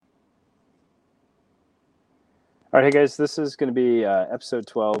All right, hey guys, this is going to be episode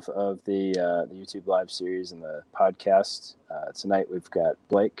 12 of the YouTube live series and the podcast. Tonight we've got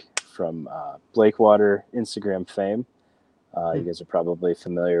Blake from Blakewater Instagram fame. You guys are probably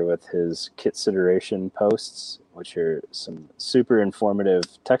familiar with his consideration posts, which are some super informative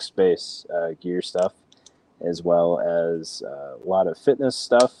text-based gear stuff, as well as a lot of fitness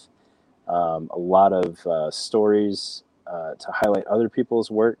stuff, a lot of stories to highlight other people's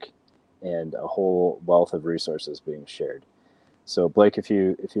work, and a whole wealth of resources being shared. So, Blake, if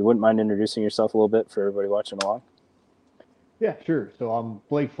you wouldn't mind introducing yourself a little bit for everybody watching along. Yeah, sure. So I'm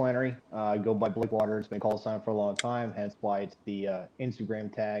Blake Flannery. I go by Blakewater. It's been call sign for a long time, hence why it's the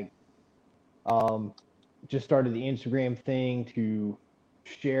Instagram tag. Um, just started the Instagram thing to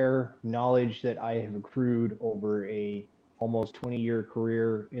share knowledge that I have accrued over a almost 20-year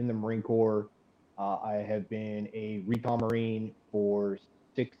career in the Marine Corps. I have been a recon Marine for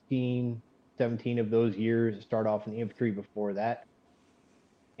 16, 17 of those years. Start off in the infantry before that,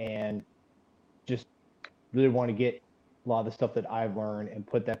 and just really want to get a lot of the stuff that I've learned and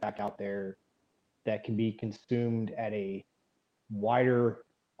put that back out there that can be consumed at a wider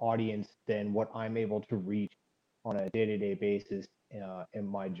audience than what I'm able to reach on a day-to-day basis in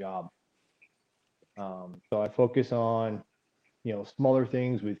my job. So I focus on, smaller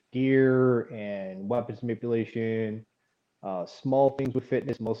things with gear and weapons manipulation, small things with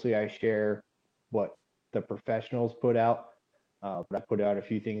fitness. Mostly I share what the professionals put out, but I put out a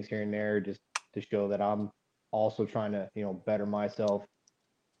few things here and there just to show that I'm also trying to, better myself.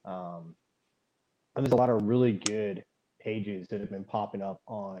 Um, and there's a lot of really good pages that have been popping up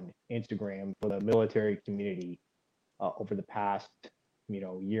on Instagram for the military community over the past,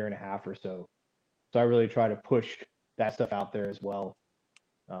 year and a half or so. So I really try to push that stuff out there as well,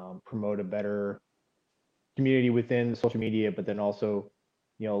 promote a better community within social media, but then also,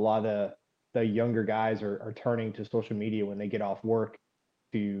 a lot of the younger guys are turning to social media when they get off work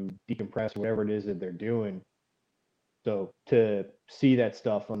to decompress whatever it is that they're doing. So to see that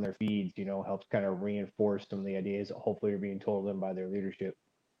stuff on their feeds, helps kind of reinforce some of the ideas that hopefully are being told them by their leadership.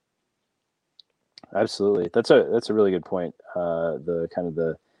 Absolutely, that's a really good point.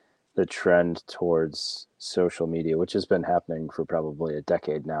 The trend towards social media, which has been happening for probably a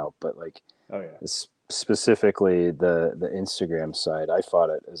decade now, but like, Oh yeah, specifically the Instagram side, I fought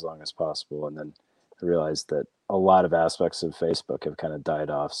it as long as possible, and then I realized that a lot of aspects of Facebook have kind of died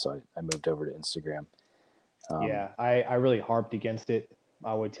off, so I moved over to Instagram. yeah. I really harped against it.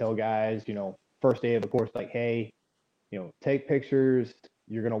 I would tell guys, first day of the course, like, hey, take pictures.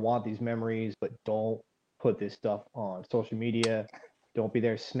 You're gonna want these memories, but don't put this stuff on social media. Don't be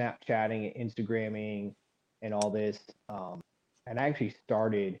there Snapchatting and Instagramming and all this. And I actually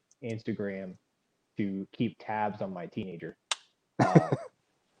started Instagram to keep tabs on my teenager, uh,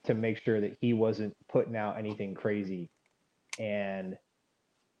 to make sure that he wasn't putting out anything crazy. And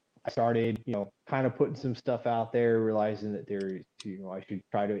I started, kind of putting some stuff out there, realizing that I should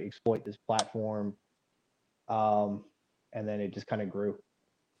try to exploit this platform. Um, and then it just kind of grew.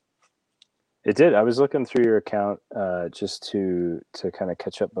 It did. I was looking through your account just to kind of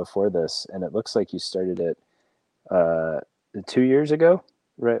catch up before this, and it looks like you started it uh, 2 years ago,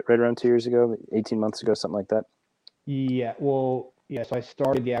 right around 2 years ago, 18 months ago, something like that. Yeah, well, yeah. So I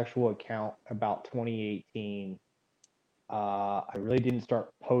started the actual account about 2018. I really didn't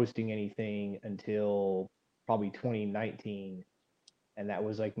start posting anything until probably 2019, and that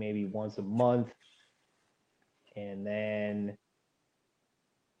was like maybe once a month. And then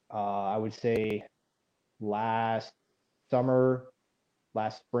I would say last summer,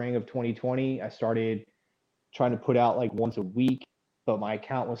 last spring of 2020, I started trying to put out like once a week, but my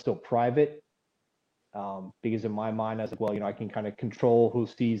account was still private, because in my mind, I was like, well, I can kind of control who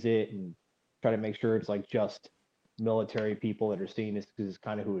sees it and try to make sure it's like just military people that are seeing this because it's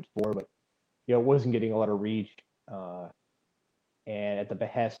kind of who it's for. But it wasn't getting a lot of reach. Uh, and at the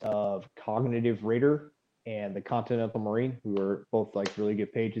behest of Cognitive Raider and the Continental Marine, who are both like really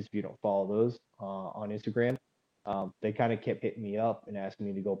good pages if you don't follow those on Instagram, they kind of kept hitting me up and asking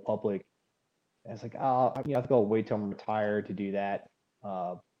me to go public. And it's like, oh, I have to go wait till I'm retired to do that.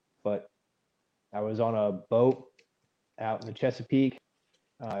 But I was on a boat out in the Chesapeake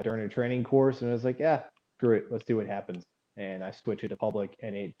during a training course, and I was like, yeah, screw it, let's see what happens. And I switched it to public,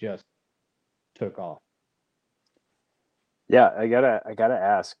 and it just took off. Yeah, I gotta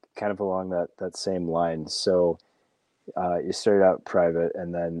ask, kind of along that same line. So you started out private,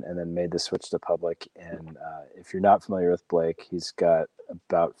 and then made the switch to public. And if you're not familiar with Blake, he's got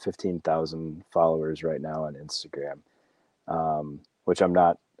about 15,000 followers right now on Instagram, which I'm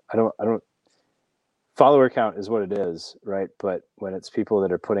not. I don't follower count is what it is, right? But when it's people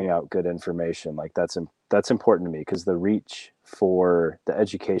that are putting out good information, like that's important to me, because the reach for the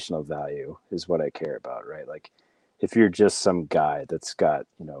educational value is what I care about, right? Like if you're just some guy that's got,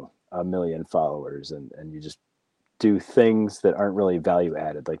 1 million followers and you just do things that aren't really value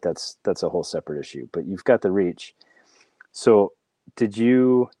added, like that's a whole separate issue. But you've got the reach. So did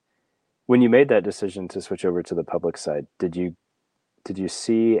you, when you made that decision to switch over to the public side, did you get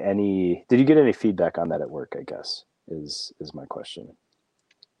any feedback on that at work, I guess is my question.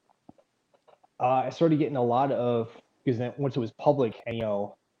 I started getting a lot of, because then once it was public, and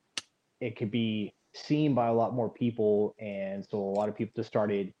it could be seen by a lot more people, and so a lot of people just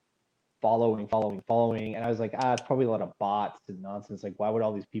started following, and I was like, it's probably a lot of bots and nonsense. Like, why would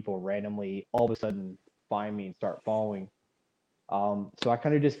all these people randomly all of a sudden find me and start following? So I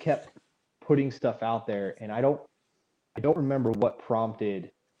kind of just kept putting stuff out there, and I don't remember what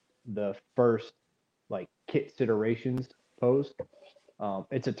prompted the first like kit considerations post.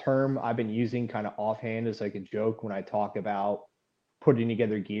 It's a term I've been using kind of offhand as like a joke when I talk about putting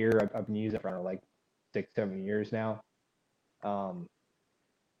together gear. I've been using it for like 6-7 years now.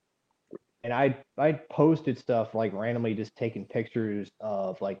 And I posted stuff like randomly, just taking pictures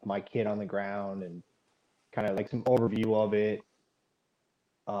of like my kit on the ground and kind of like some overview of it.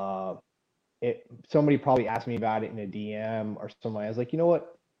 Somebody probably asked me about it in a DM or something. I was like, you know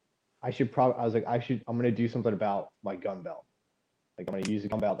what? I'm gonna do something about my gun belt. Like, I'm gonna use the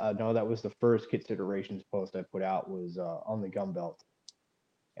gun belt. No, that was the first considerations post I put out, was on the gun belt.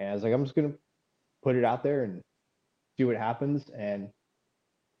 And I was like, I'm just gonna put it out there and see what happens. And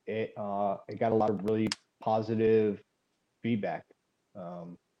it got a lot of really positive feedback.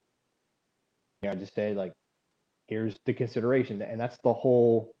 I just say, like, here's the consideration, and that's the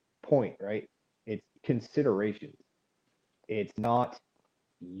whole point, right? It's consideration. It's not,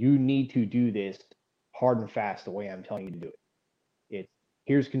 you need to do this hard and fast the way I'm telling you to do it. It's,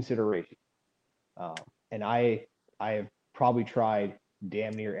 here's consideration. And I have probably tried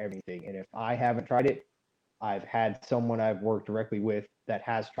damn near everything. And if I haven't tried it, I've had someone I've worked directly with that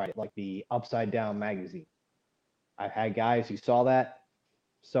has tried it, like the Upside Down magazine. I've had guys who saw that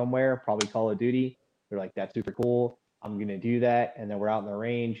somewhere, probably Call of Duty. They're like, that's super cool. I'm going to do that. And then we're out in the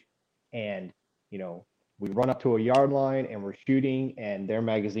range, and, we run up to a yard line and we're shooting, and their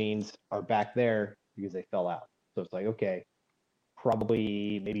magazines are back there because they fell out. So it's like, okay,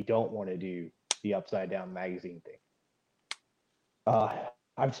 probably maybe don't want to do the Upside Down magazine thing.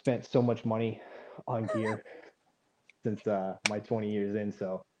 I've spent so much money on gear since my 20 years in,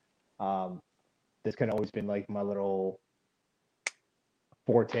 so this kind of always been like my little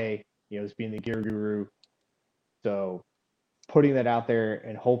forte, just being the gear guru. So putting that out there,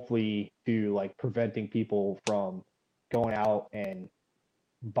 and hopefully to like preventing people from going out and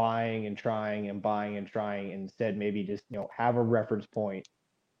buying and trying and buying and trying, instead maybe just have a reference point,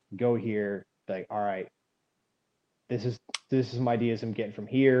 go here, like, all right, this is some ideas I'm getting from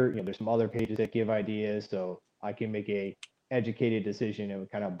here. There's some other pages that give ideas, so I can make a educated decision and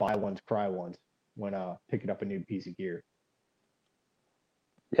kind of buy once, cry once when picking up a new piece of gear.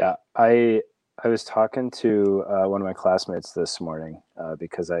 Yeah, I was talking to one of my classmates this morning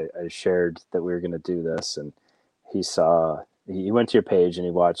because I shared that we were going to do this, and he went to your page and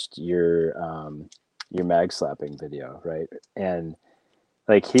he watched your mag slapping video, right? And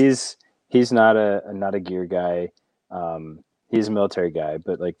like he's not a gear guy. He's a military guy,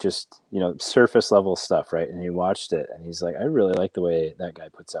 but like just surface level stuff, right? And he watched it and he's like, I really like the way that guy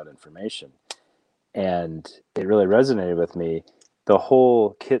puts out information, and it really resonated with me. The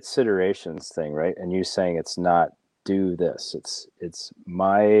whole kit considerations thing, right? And you saying it's not do this. It's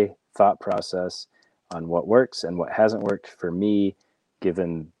my thought process on what works and what hasn't worked for me,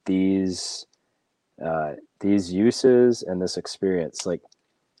 given these uses and this experience. Like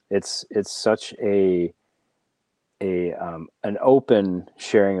it's such an open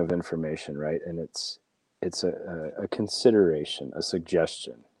sharing of information, right? And it's a consideration, a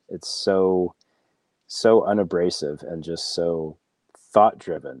suggestion. It's so unabrasive and just so thought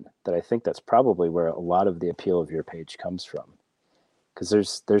driven that I think that's probably where a lot of the appeal of your page comes from.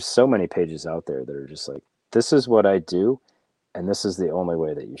 Because there's so many pages out there that are just like, this is what I do, and this is the only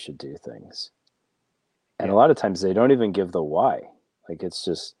way that you should do things. And a lot of times they don't even give the why. Like, it's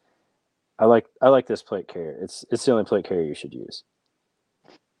just, I like this plate carrier. It's the only plate carrier you should use.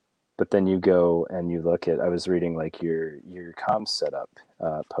 But then you go and you look at, I was reading like your comm setup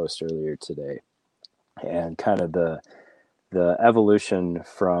post earlier today, and kind of the evolution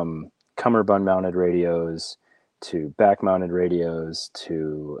from cummerbund mounted radios to back mounted radios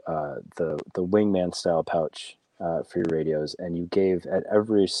to the wingman style pouch for your radios, and you gave at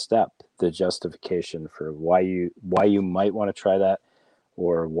every step the justification for why you might want to try that,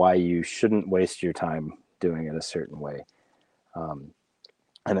 or why you shouldn't waste your time doing it a certain way.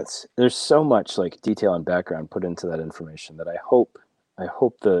 And there's so much like detail and background put into that information that I hope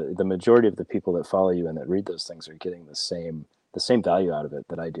the majority of the people that follow you and that read those things are getting the same value out of it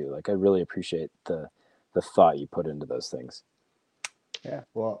that I do. Like, I really appreciate the thought you put into those things. Yeah,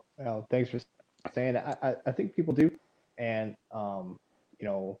 well, thanks for saying that. I think people do, and you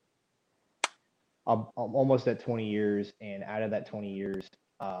know, I'm almost at 20 years, and out of that 20 years,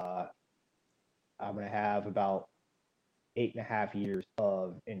 uh, I'm gonna have about 8.5 years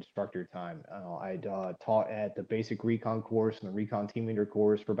of instructor time. I'd taught at the basic recon course and the recon team leader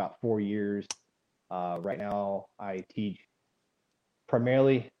course for about 4 years. Right now, I teach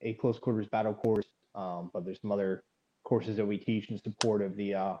primarily a close quarters battle course, but there's some other courses that we teach in support of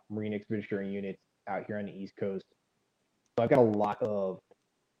the Marine Expeditionary Units out here on the East Coast. So I've got a lot of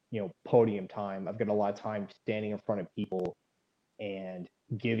podium time. I've got a lot of time standing in front of people and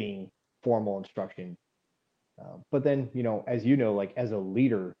giving formal instruction. But then, as you know, like as a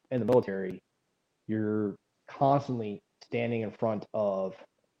leader in the military, you're constantly standing in front of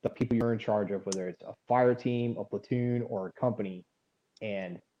the people you're in charge of, whether it's a fire team, a platoon, or a company,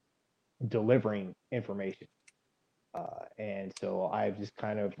 and delivering information. And so I've just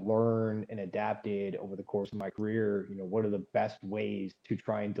kind of learned and adapted over the course of my career, what are the best ways to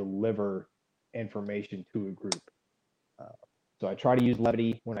try and deliver information to a group. Uh, so I try to use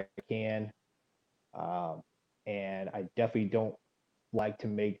levity when I can. And I definitely don't like to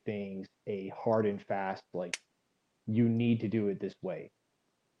make things a hard and fast, like you need to do it this way.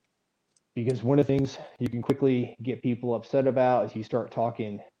 Because one of the things you can quickly get people upset about is you start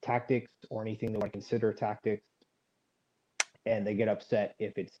talking tactics or anything they want to consider tactics, and they get upset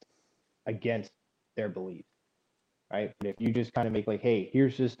if it's against their beliefs, right? But if you just kind of make like, hey,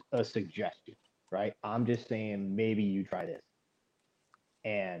 here's just a suggestion, right? I'm just saying maybe you try this.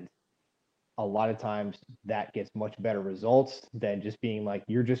 And a lot of times that gets much better results than just being like,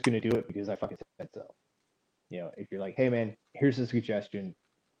 you're just going to do it because I fucking said so. If you're like, hey man, here's a suggestion.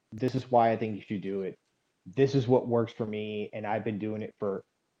 This is why I think you should do it. This is what works for me. And I've been doing it for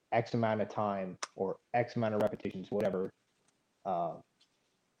X amount of time or X amount of repetitions, whatever.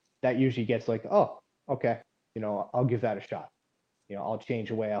 That usually gets like, oh, okay, I'll give that a shot. I'll change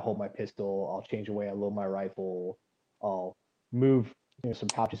the way I hold my pistol. I'll change the way I load my rifle. I'll move, some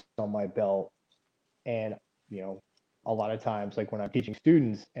pouches on my belt. And, a lot of times, like when I'm teaching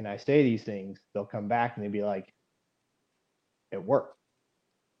students and I say these things, they'll come back and they'll be like, it worked,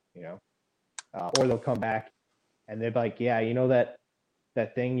 or they'll come back and they're like, yeah,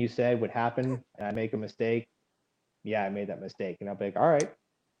 that thing you said would happen and I make a mistake. Yeah, I made that mistake. And I'll be like, all right,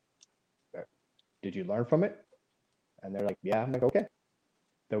 did you learn from it? And they're like, yeah. I'm like, okay,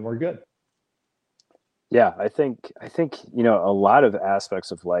 then we're good. Yeah, I think a lot of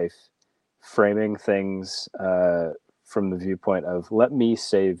aspects of life, framing things from the viewpoint of let me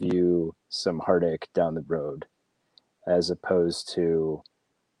save you some heartache down the road, as opposed to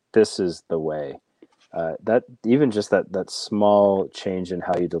this is the way. That even just that small change in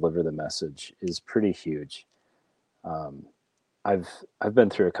how you deliver the message is pretty huge. Um, I've been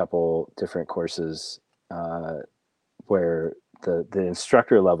through a couple different courses where the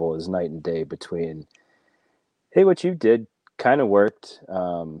instructor level is night and day between, hey, what you did kind of worked.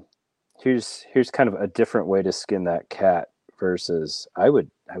 Here's kind of a different way to skin that cat versus I would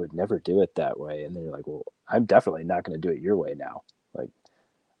never do it that way. And then you're like, well, I'm definitely not going to do it your way now. Like,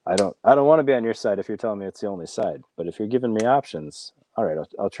 I don't want to be on your side if you're telling me it's the only side. But if you're giving me options, all right,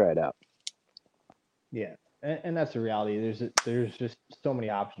 I'll try it out. Yeah, and that's the reality. There's just so many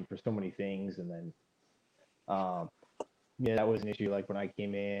options for so many things, and then that was an issue. Like when I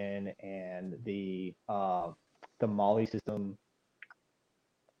came in, and the Molly system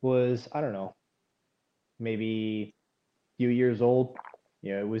was, I don't know, maybe a few years old.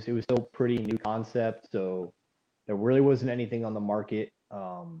 It was still pretty new concept, so there really wasn't anything on the market.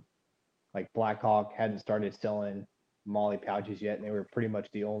 Like Blackhawk hadn't started selling Molly pouches yet, and they were pretty much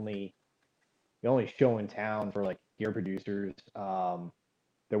the only show in town for like gear producers.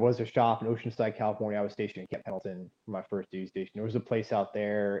 There was a shop in Oceanside, California. I was stationed in Camp Pendleton for my first duty station. There was a place out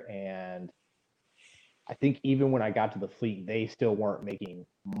there, and I think even when I got to the fleet, they still weren't making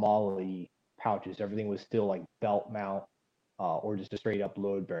Molly pouches. Everything was still like belt mount or just a straight up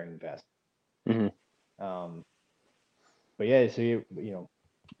load bearing vest. Mm-hmm. Um, but yeah, so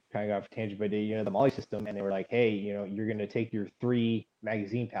kind of got off tangent, but the Molly system, and they were like, hey, you're going to take your 3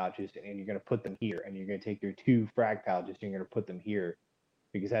 magazine pouches and you're going to put them here, and you're going to take your 2 frag pouches and you're going to put them here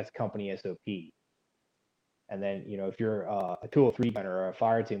because that's company SOP. And then, if you're a 203 gunner or a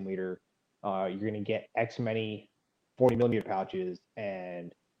fire team leader, you're going to get X many 40 millimeter pouches,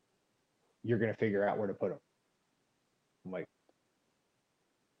 and you're going to figure out where to put them. I'm like,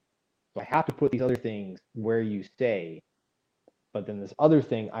 so I have to put these other things where you say, but then this other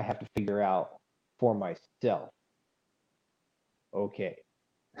thing I have to figure out for myself. Okay.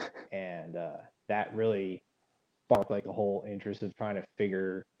 And that really sparked like a whole interest of trying to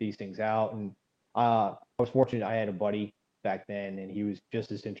figure these things out. And I was fortunate I had a buddy back then, and he was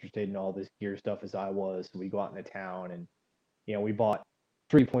just as interested in all this gear stuff as I was. So we go out into town, and we bought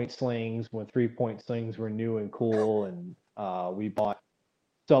 3-point slings when 3-point slings were new and cool, and we bought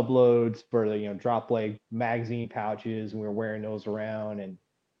subloads for the drop leg magazine pouches, and we were wearing those around, and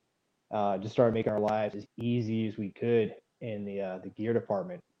just started making our lives as easy as we could in the gear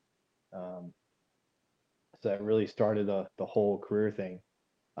department. So that really started the whole career thing.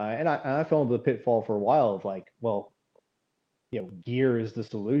 And I fell into the pitfall for a while of like, well, gear is the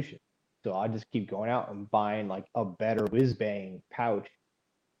solution. So I just keep going out and buying like a better whiz bang pouch,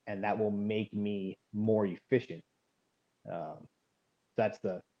 and that will make me more efficient. That's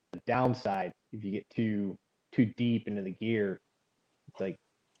the downside. If you get too deep into the gear, it's like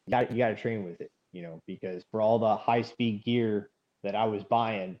you got to train with it, because for all the high speed gear that I was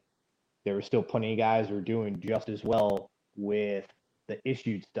buying, there were still plenty of guys who were doing just as well with the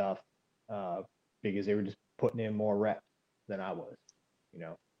issued stuff, because they were just putting in more reps than I was,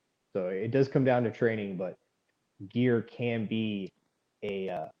 So it does come down to training, but gear can be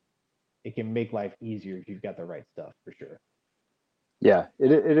it can make life easier if you've got the right stuff, for sure. Yeah,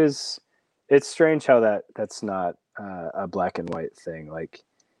 it is. It's strange how that's not a black and white thing. Like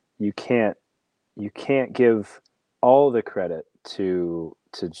you can't give all the credit to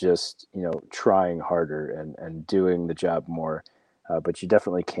just trying harder and doing the job more, but you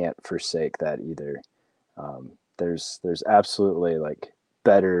definitely can't forsake that either. There's absolutely like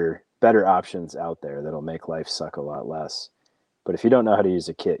better options out there that'll make life suck a lot less. But if you don't know how to use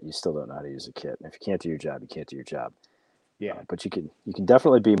a kit, you still don't know how to use a kit. And if you can't do your job, you can't do your job. Yeah. But you can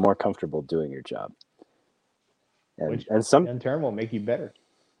definitely be more comfortable doing your job. Which and some in turn will make you better.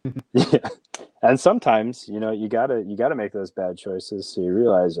 Yeah. And sometimes, you gotta make those bad choices. So you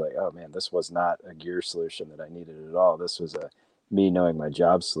realize like, oh man, this was not a gear solution that I needed at all. This was a me knowing my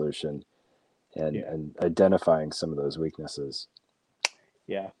job solution and identifying some of those weaknesses.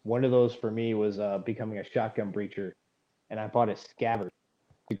 Yeah. One of those for me was becoming a shotgun breacher, and I bought a scabbard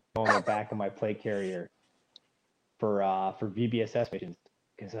to go on the back of my plate carrier for VBSS missions,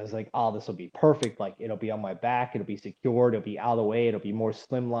 because I was like, oh, this will be perfect. Like it'll be on my back, it'll be secured, it'll be out of the way, it'll be more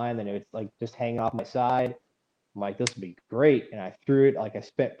slimline than it's like just hanging off my side. I'm like, this will be great. And I threw it, like I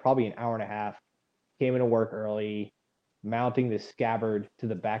spent probably an hour and a half, came into work early, mounting this scabbard to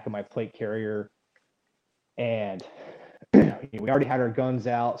the back of my plate carrier. And we already had our guns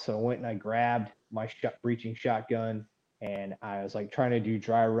out. So I went and I grabbed my breaching shotgun, and I was like trying to do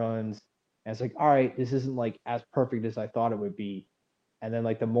dry runs. And it's like, all right, this isn't like as perfect as I thought it would be. And then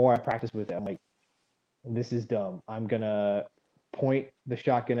like the more I practice with it, I'm like, this is dumb. I'm gonna point the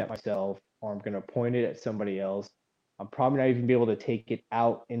shotgun at myself, or I'm gonna point it at somebody else. I'm probably not even be able to take it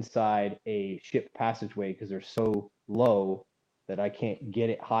out inside a ship passageway because they're so low that I can't get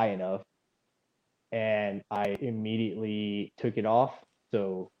it high enough. And I immediately took it off.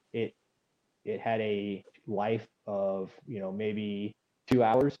 So it had a life of maybe 2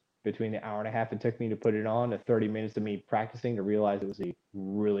 hours between the hour and a half it took me to put it on to 30 minutes of me practicing to realize it was a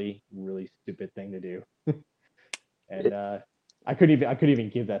really, really stupid thing to do. And I couldn't even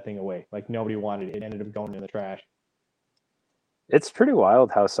give that thing away. Like nobody wanted it. It ended up going in the trash. It's pretty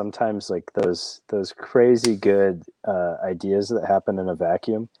wild how sometimes like those crazy good ideas that happen in a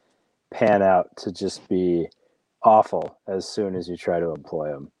vacuum pan out to just be awful as soon as you try to employ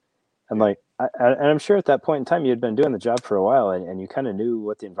them. And like, and I'm sure at that point in time you had been doing the job for a while, and you kind of knew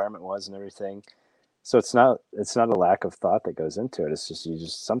what the environment was and everything. So it's not a lack of thought that goes into it. It's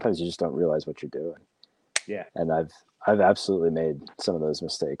just sometimes you just don't realize what you're doing. Yeah. And I've absolutely made some of those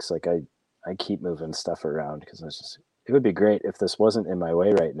mistakes. Like I keep moving stuff around because it would be great if this wasn't in my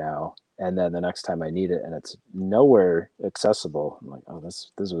way right now, and then the next time I need it and it's nowhere accessible, I'm like, oh, this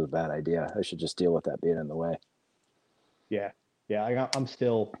was a bad idea. I should just deal with that being in the way. Yeah. I'm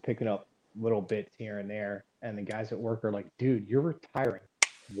still picking up little bits here and there, and the guys at work are like, dude, you're retiring.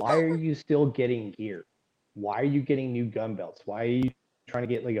 Why are you still getting gear? Why are you getting new gun belts? Why are you trying to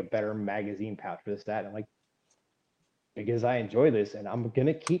get like a better magazine pouch for this, that? And I'm like, because I enjoy this, and I'm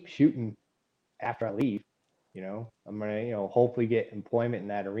gonna keep shooting after I leave. I'm gonna hopefully get employment in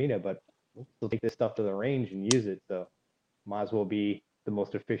that arena, but I'll still take this stuff to the range and use it. So might as well be the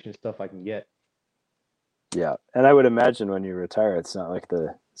most efficient stuff I can get. Yeah, and I would imagine when you retire, it's not like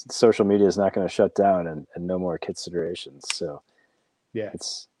the social media is not going to shut down and no more considerations. So Yeah.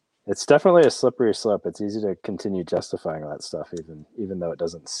 it's it's definitely a slippery slope. It's easy to continue justifying that stuff, even though it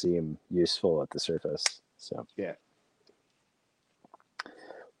doesn't seem useful at the surface. So Yeah.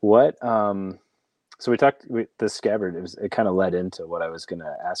 what? So we talked the scabbard. It kind of led into what I was going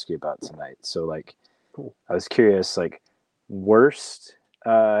to ask you about tonight. So like, Cool. I was curious, like, worst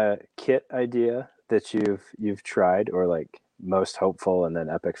kit idea that you've tried, or like most hopeful and then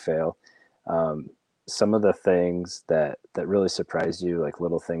epic fail. Um, some of the things that really surprised you, like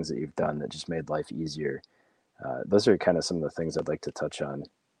little things that you've done that just made life easier. Those are kind of some of the things I'd like to touch on,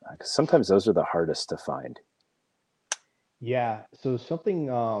 because sometimes those are the hardest to find. Yeah. So something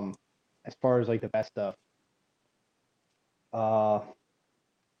as far as like the best stuff, uh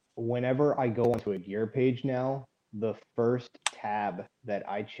whenever I go onto a gear page now, the first tab that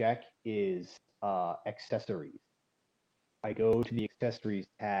I check is accessories. I go to the accessories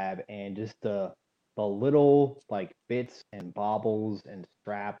tab and just the little like bits and baubles and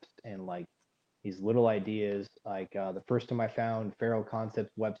straps and like these little ideas. Like the first time I found Feral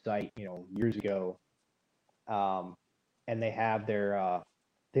Concepts website, years ago, um, and they have their I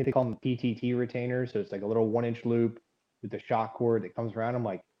think they call them PTT retainers. So it's like a little 1 inch loop with the shock cord that comes around. I'm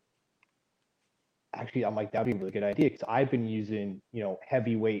like, that'd be a really good idea because I've been using,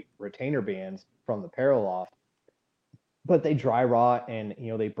 heavyweight retainer bands from the Paraloft, but they dry rot and,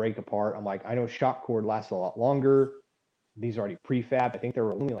 they break apart. I'm like, I know shock cord lasts a lot longer. These are already prefab. I think they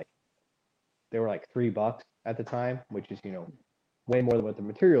were like $3 at the time, which is, way more than what the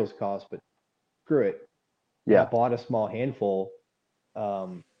materials cost, but screw it. And I Yeah. bought a small handful,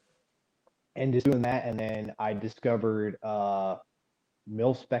 um, and just doing that. And then I discovered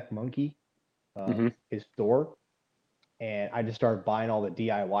Mil Spec Monkey, Hmm. his store, and I just started buying all the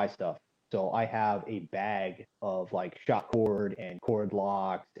DIY stuff. So I have a bag of like shock cord and cord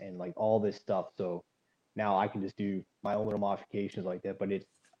locks and like all this stuff. So now I can just do my own little modifications like that. But it's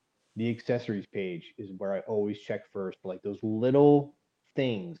the accessories page is where I always check first for like those little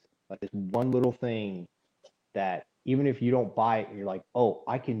things, like this one little thing that even if you don't buy it, you're like, oh,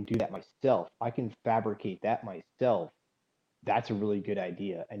 I can do that myself. I can fabricate that myself. That's a really good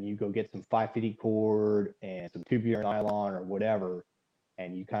idea. And you go get some 550 cord and some tubular nylon or whatever,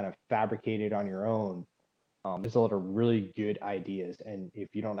 and you kind of fabricate it on your own. There's a lot of really good ideas. And if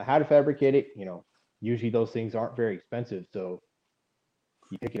you don't know how to fabricate it, usually those things aren't very expensive. So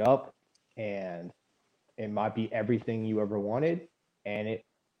you pick it up and it might be everything you ever wanted. And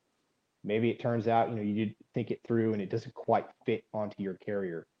maybe it turns out, you did think it through and it doesn't quite fit onto your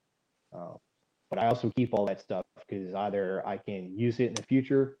carrier. Uh, but I also keep all that stuff because either I can use it in the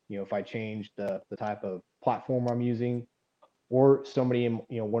future, if I change the type of platform I'm using, or somebody in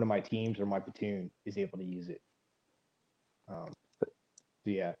one of my teams or my platoon is able to use it. So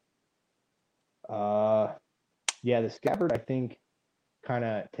yeah, uh, yeah, the scabbard I think kind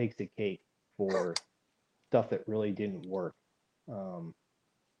of takes the cake for stuff that really didn't work. Um,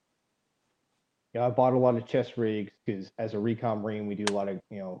 I bought a lot of chest rigs because as a recon marine we do a lot of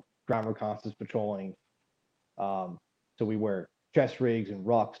ground reconnaissance patrolling. So we wear chest rigs and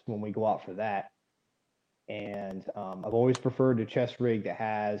rucks when we go out for that. And I've always preferred a chest rig that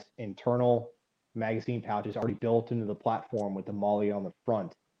has internal magazine pouches already built into the platform with the MOLLE on the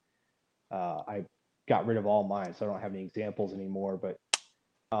front. I got rid of all mine, so I don't have any examples anymore. But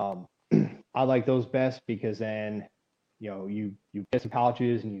um, I like those best because then you get some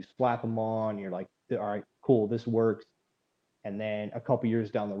pouches and you slap them on. You're like, all right, cool, this works. And then a couple years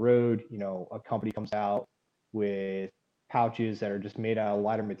down the road, a company comes out with pouches that are just made out of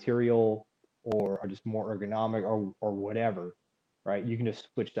lighter material or are just more ergonomic or whatever, right? You can just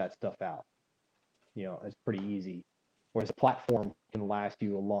switch that stuff out. It's pretty easy. Whereas a platform can last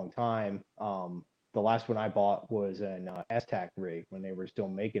you a long time. The last one I bought was an S-Tac rig when they were still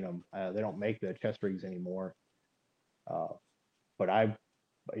making them. They don't make the chest rigs anymore. Uh, but I've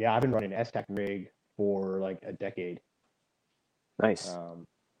been running an S-Tac rig for like a decade. Nice.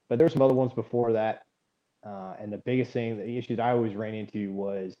 But there's some other ones before that. And the biggest thing, the issue that I always ran into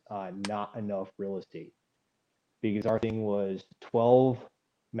was not enough real estate because our thing was 12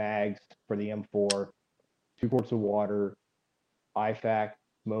 mags for the M4, 2 quarts of water, IFAK,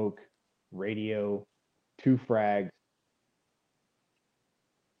 smoke, radio, 2 frags.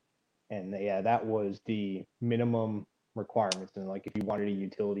 And yeah, that was the minimum requirements. And like if you wanted a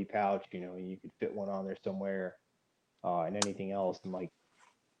utility pouch, you could fit one on there somewhere and anything else. And like,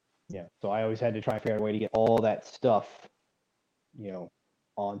 yeah, so I always had to try and figure out a way to get all that stuff you know,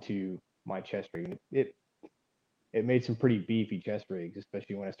 onto my chest rig. And it made some pretty beefy chest rigs,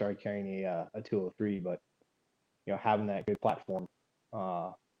 especially when I started carrying a 203. But having that good platform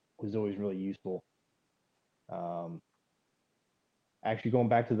was always really useful. Actually, going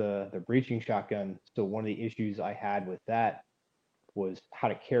back to the breaching shotgun, so one of the issues I had with that was how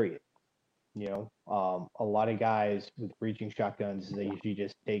to carry it. A lot of guys with breaching shotguns, they usually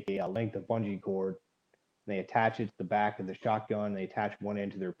just take a length of bungee cord, and they attach it to the back of the shotgun. They attach one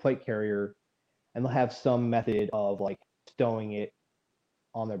end to their plate carrier, and they'll have some method of like stowing it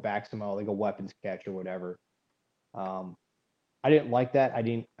on their back somehow, like a weapons catch or whatever. I didn't like that.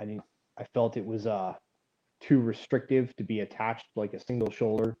 I felt it was too restrictive to be attached like a single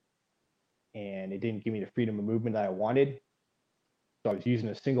shoulder, and it didn't give me the freedom of movement that I wanted. So I was using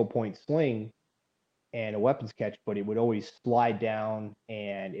a single point sling and a weapons catch, but it would always slide down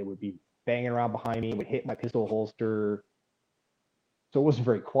and it would be banging around behind me. It would hit my pistol holster. So it wasn't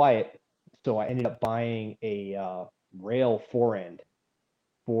very quiet. So I ended up buying a rail forend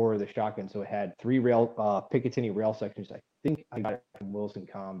for the shotgun. So it had 3 rail Picatinny rail sections. I think I got it from Wilson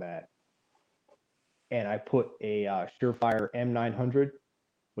Combat. And I put a Surefire M900,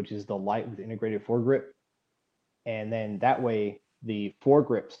 which is the light with integrated foregrip. And then that way the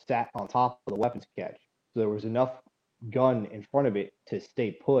foregrip sat on top of the weapons catch. So there was enough gun in front of it to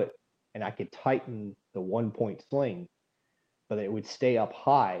stay put, and I could tighten the 1-point sling, but it would stay up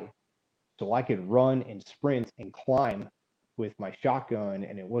high, so I could run and sprint and climb with my shotgun,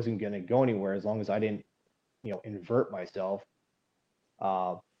 and it wasn't going to go anywhere as long as I didn't, invert myself.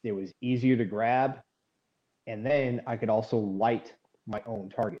 It was easier to grab, and then I could also light my own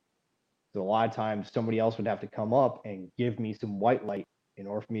target. So a lot of times somebody else would have to come up and give me some white light in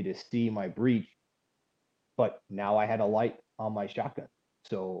order for me to see my breach. But now I had a light on my shotgun.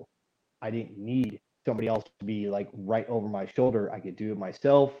 So I didn't need somebody else to be like right over my shoulder. I could do it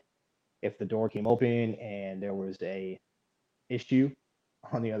myself. If the door came open and there was a issue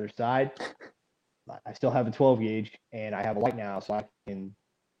on the other side, I still have a 12 gauge and I have a light now, so I can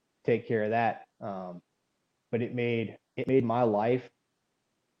take care of that. But it made my life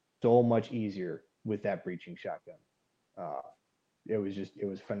so much easier with that breaching shotgun. It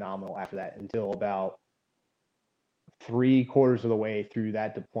was phenomenal after that until about 3/4 of the way through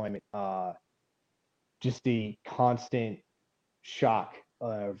that deployment. Just the constant shock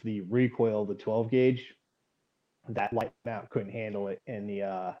of the recoil of the 12 gauge, that light mount couldn't handle it, and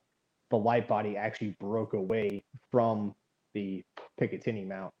the light body actually broke away from the Picatinny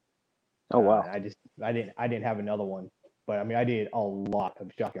mount. Oh wow! I didn't have another one, but I mean I did a lot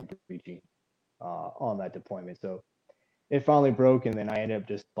of shotgun breaching on that deployment. So it finally broke, and then I ended up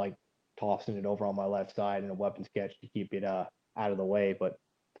just like tossing it over on my left side in a weapons catch to keep it out of the way. But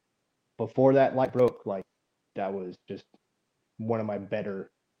before that light broke, like that was just one of my better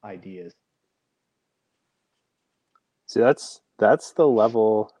ideas. See, that's the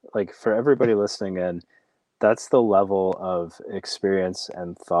level, like for everybody listening in, that's the level of experience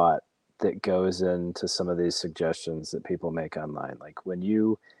and thought that goes into some of these suggestions that people make online. Like when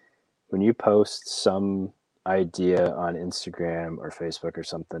you post some idea on Instagram or Facebook or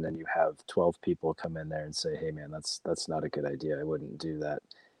something and you have 12 people come in there and say, "Hey man, that's not a good idea. I wouldn't do that."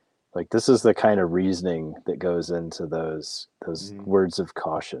 Like this is the kind of reasoning that goes into those words of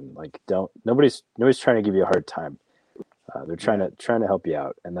caution. Like nobody's trying to give you a hard time. They're trying to help you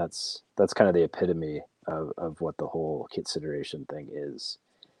out, and that's kind of the epitome of what the whole consideration thing is.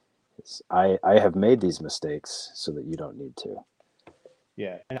 I have made these mistakes so that you don't need to.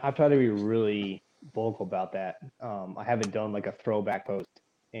 Yeah, and I've tried to be really vocal about that. I haven't done like a throwback post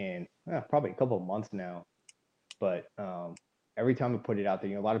in probably a couple of months now, but every time I put it out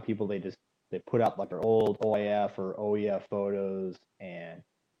there, a lot of people they put out like their old OIF or OEF photos, and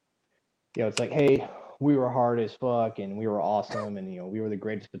it's like, hey, we were hard as fuck and we were awesome, and we were the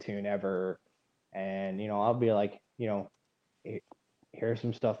greatest platoon ever, and I'll be like, here's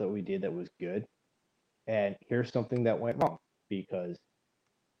some stuff that we did that was good, and here's something that went wrong, because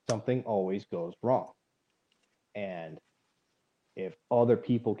something always goes wrong. And if other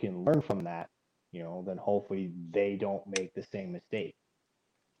people can learn from that, then hopefully they don't make the same mistake.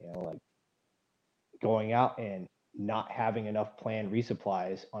 Like going out and not having enough planned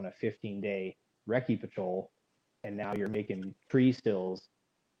resupplies on a 15-day recce patrol, and now you're making tree stills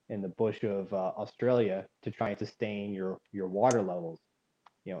in the bush of Australia to try and sustain your water levels,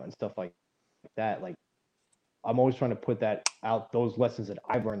 and stuff like that. Like I'm always trying to put that out, those lessons that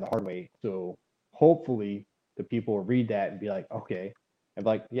I've learned the hard way. So hopefully the people will read that and be like, okay, and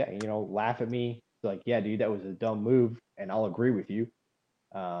like, yeah, laugh at me. Like, yeah, dude, that was a dumb move, and I'll agree with you.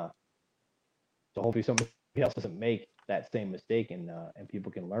 So hopefully somebody else doesn't make that same mistake, and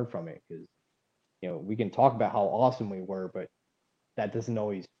people can learn from it, because we can talk about how awesome we were, but that doesn't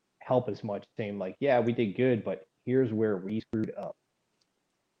always help as much. Saying like, yeah, we did good, but here's where we screwed up.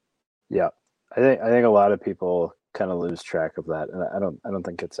 Yeah, I think a lot of people kind of lose track of that, and I don't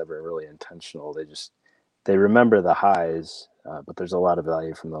think it's ever really intentional. They remember the highs, but there's a lot of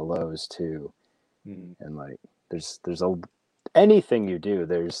value from the lows too. Mm-hmm. And like there's a anything you do,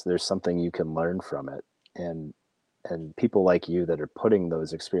 there's something you can learn from it, and people like you that are putting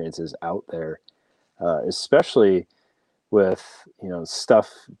those experiences out there, especially with stuff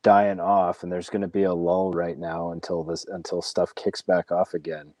dying off, and there's going to be a lull right now until stuff kicks back off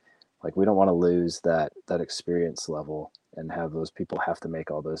again. Like we don't want to lose that experience level and have those people have to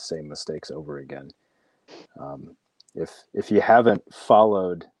make all those same mistakes over again. um, if you haven't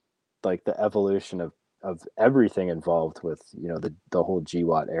followed like the evolution of everything involved with the whole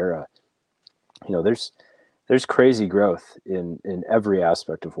GWOT era, there's crazy growth in every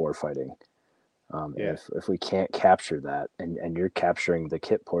aspect of warfighting. Yeah. If we can't capture that, and you're capturing the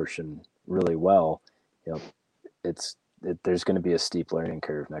kit portion really well, you know, there's going to be a steep learning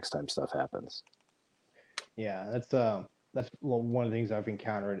curve next time stuff happens. Yeah, that's one of the things I've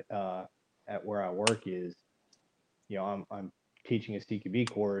encountered at where I work is, I'm teaching a CQB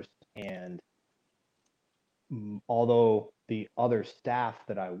course, and although the other staff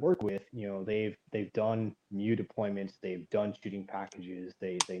that I work with, they've done new deployments, they've done shooting packages,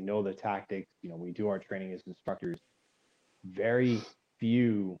 they know the tactics. We do our training as instructors. Very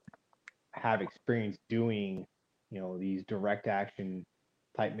few have experience doing, these direct action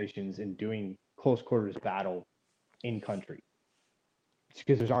type missions and doing close quarters battle in country. It's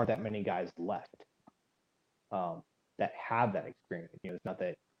because there aren't that many guys left that have that experience. It's not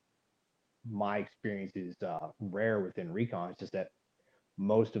that my experience is rare within recon. It's just that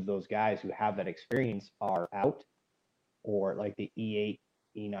most of those guys who have that experience are out or like the E8,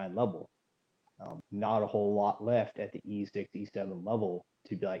 E9 level. Not a whole lot left at the E6, E7 level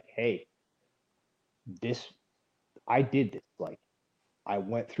to be like, hey, I did this. Like, I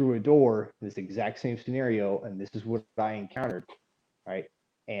went through a door, this exact same scenario, and this is what I encountered, right?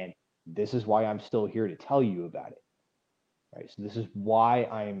 And this is why I'm still here to tell you about it, right? So this is why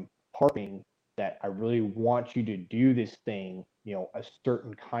I'm harping that I really want you to do this thing, a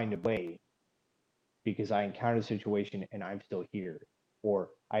certain kind of way, because I encountered a situation and I'm still here. Or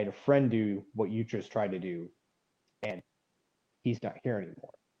I had a friend do what you just tried to do, and he's not here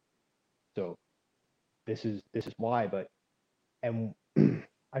anymore. So this is why. But and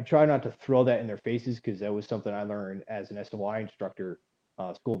I try not to throw that in their faces, because that was something I learned as an SOI instructor,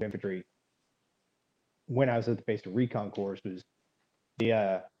 School of Infantry, when I was at the basic recon course. Was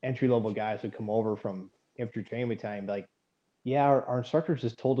the entry level guys would come over from infantry training battalion and be like, yeah, our instructors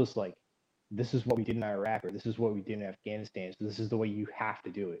just told us, like, this is what we did in Iraq, or this is what we did in Afghanistan, so this is the way you have to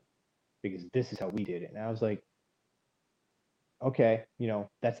do it, because this is how we did it. And I was like, okay,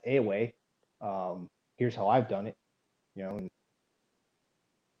 that's a way. Here's how I've done it. And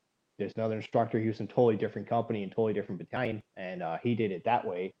there's another instructor, he was in a totally different company and totally different battalion, and he did it that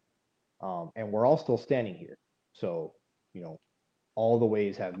way. And we're all still standing here. So, all the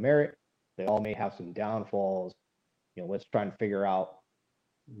ways have merit. They all may have some downfalls. Let's try and figure out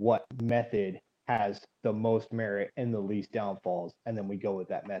what method has the most merit and the least downfalls, and then we go with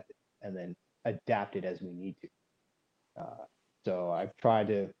that method and then adapt it as we need to. So I've tried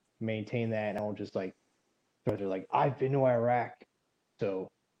to maintain that, and I don't just like, so they're like, I've been to Iraq, so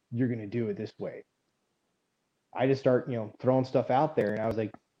you're gonna do it this way. I just start, throwing stuff out there, and I was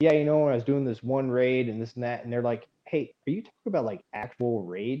like, yeah, when I was doing this one raid and this and that, and they're like, hey, are you talking about like actual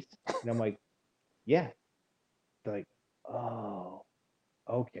raids? And I'm like, yeah. They're like, oh,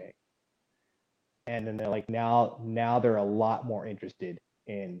 okay. And then they're like, now they're a lot more interested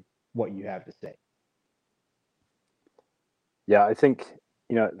in what you have to say. Yeah, I think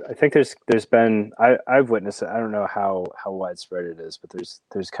there's been I've witnessed it. I don't know how widespread it is, but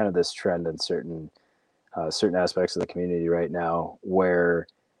there's kind of this trend in certain aspects of the community right now where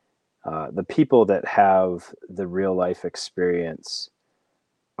the people that have the real life experience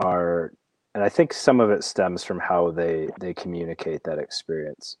are, and I think some of it stems from how they communicate that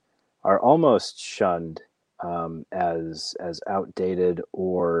experience, are almost shunned as outdated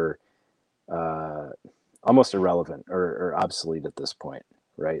or uh, almost irrelevant or obsolete at this point,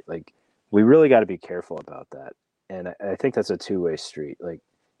 right? Like we really got to be careful about that, and I think that's a two-way street. Like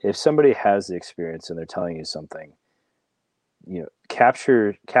if somebody has the experience and they're telling you something,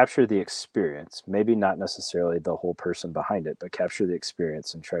 capture the experience, maybe not necessarily the whole person behind it, but capture the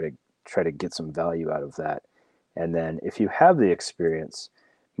experience and try to get some value out of that. And then if you have the experience,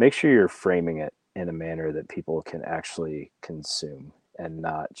 make sure you're framing it in a manner that people can actually consume, and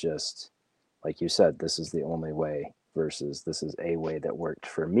not just, like you said, this is the only way versus this is a way that worked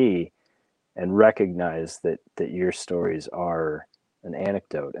for me, and recognize that your stories are an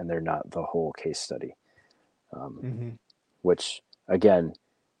anecdote and they're not the whole case study. Which again,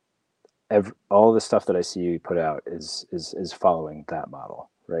 all the stuff that I see you put out is following that model,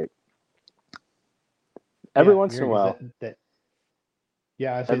 right? Every once in a while,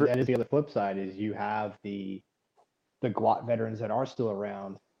 I say that is the other flip side. Is you have the GWOT veterans that are still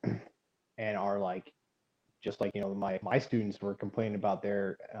around and are like, just like, my students were complaining about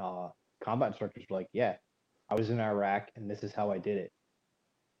their combat instructors were like, yeah, I was in Iraq and this is how I did it,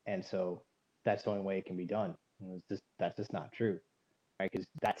 and so that's the only way it can be done. That's just not true, right? Because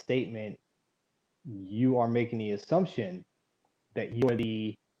that statement, you are making the assumption that you are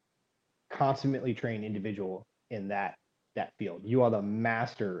the consummately trained individual in that field. You are the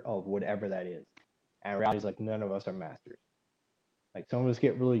master of whatever that is. And reality is like, none of us are masters. Like, some of us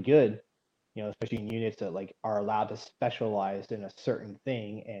get really good, especially in units that like are allowed to specialize in a certain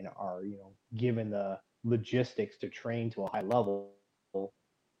thing and are, given the logistics to train to a high level.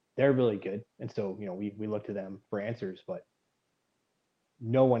 They're really good. And so, we look to them for answers, but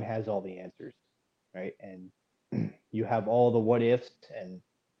no one has all the answers, right? And you have all the what ifs, and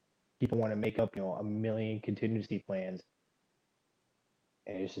people want to make up, a million contingency plans,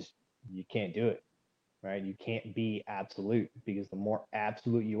 and it's just, you can't do it, right? You can't be absolute, because the more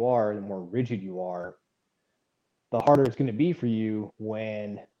absolute you are, the more rigid you are, the harder it's going to be for you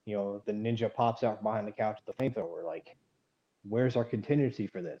when, the ninja pops out behind the couch with the flamethrower. Like, where's our contingency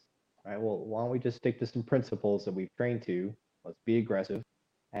for this? Right? Well, why don't we just stick to some principles that we've trained to? Let's be aggressive,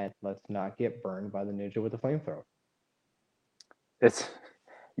 and let's not get burned by the ninja with the flamethrower.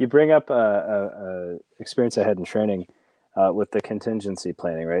 You bring up a experience I had in training with the contingency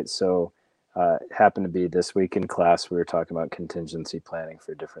planning, right? So it happened to be this week in class, we were talking about contingency planning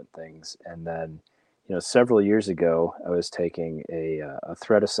for different things. And then, several years ago, I was taking a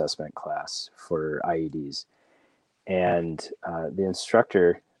threat assessment class for IEDs. And the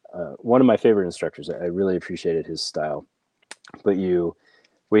instructor, one of my favorite instructors, I really appreciated his style. But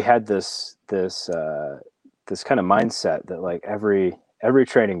we had this kind of mindset that like every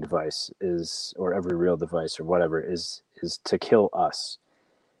training device is, or every real device or whatever is to kill us.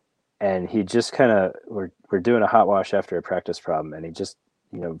 And he just kind of, we're doing a hot wash after a practice problem, and he just,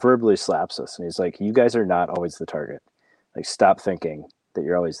 verbally slaps us, and he's like, you guys are not always the target. Like, stop thinking that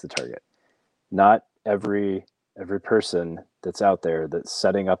you're always the target. Not every person that's out there that's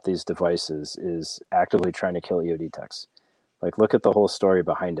setting up these devices is actively trying to kill EOD techs. Like, look at the whole story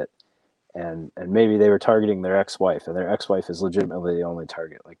behind it. And maybe they were targeting their ex-wife, and their ex-wife is legitimately the only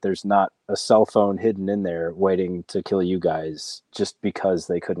target. Like, there's not a cell phone hidden in there waiting to kill you guys just because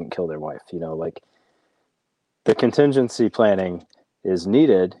they couldn't kill their wife. Like, the contingency planning is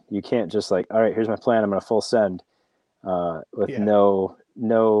needed. You can't just like, all right, here's my plan, I'm going to full send with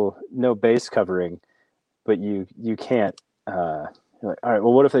no base covering. But you can't. Like, all right,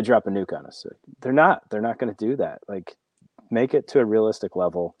 well, what if they drop a nuke on us? They're not going to do that. Like, make it to a realistic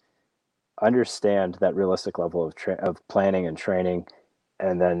level. Understand that realistic level of planning and training,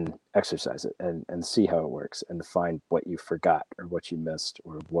 and then exercise it and see how it works, and find what you forgot or what you missed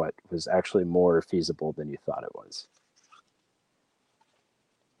or what was actually more feasible than you thought it was.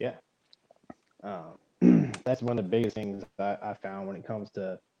 Yeah. That's one of the biggest things that I found when it comes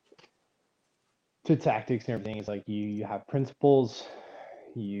to tactics and everything. Is like, you have principles,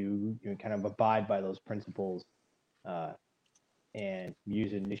 you kind of abide by those principles, and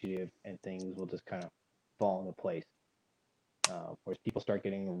use initiative, and things will just kind of fall into place. Whereas people start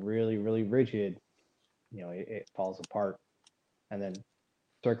getting really, really rigid, it falls apart. And then,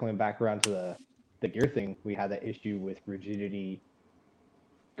 circling back around to the gear thing, we had that issue with rigidity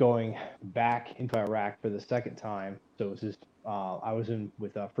going back into Iraq for the second time. So it was just, I was in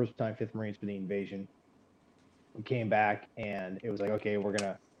with 1st Battalion, 5th Marines for the invasion. We came back, and it was like, okay, we're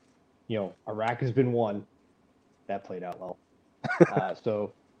gonna, Iraq has been won. That played out well.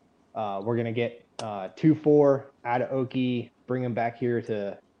 So we're gonna get 2-4 out of Oki, bring them back here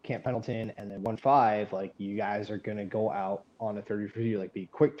to Camp Pendleton, and then 1-5. Like, you guys are gonna go out on the 31st, like, be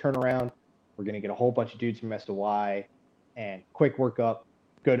quick turnaround. We're gonna get a whole bunch of dudes from SOY, and quick workup.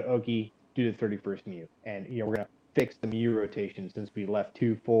 Go to Oki, do the 31st MU, and we're gonna fix the MU rotation, since we left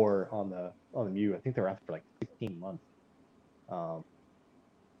 2-4 on the MU. I think they were out for like 16 months.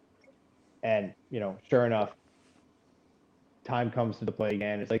 And sure enough, time comes to play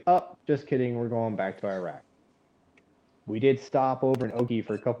again. It's like, oh, just kidding, we're going back to Iraq. We did stop over in Oki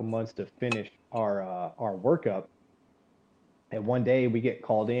for a couple months to finish our workup. And one day we get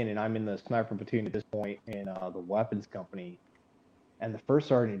called in, and I'm in the sniper platoon at this point in the weapons company. And the first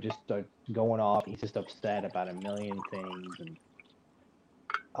sergeant just starts going off. He's just upset about a million things. And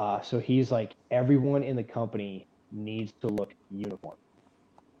So he's like, everyone in the company needs to look uniform.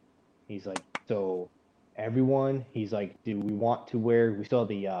 He's like, so everyone, he's like, do we want to wear, we still have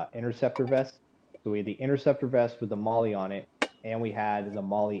the interceptor vest. So we had the interceptor vest with the Molly on it, and we had the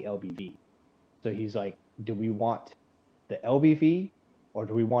Molly LBV. So he's like, do we want the LBV, or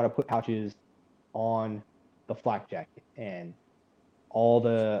do we want to put pouches on the flak jacket? And it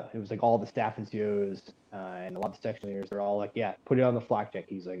was like all the staff and COs and a lot of the section leaders, they're all like, yeah, put it on the flak jacket.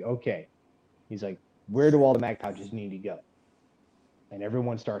 He's like, okay. He's like, where do all the mag pouches need to go? And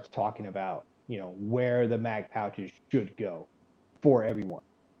everyone starts talking about, where the mag pouches should go for everyone.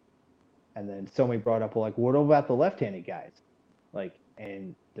 And then somebody brought up, well, like, what about the left-handed guys? Like,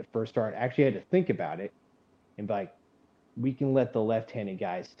 and the first start actually had to think about it and be like, we can let the left-handed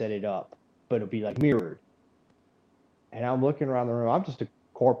guys set it up, but it'll be like mirrored. And I'm looking around the room. I'm just a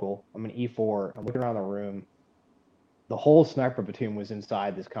corporal. I'm an E4. I'm looking around the room. The whole sniper platoon was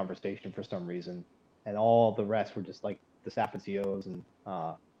inside this conversation for some reason, and all the rest were just like the staff and COs,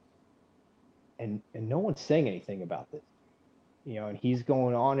 and no one's saying anything about this. And he's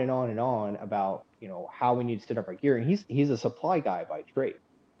going on and on and on about how we need to set up our gear, and he's a supply guy by trade.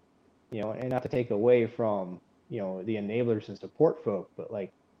 And not to take away from the enablers and support folk, but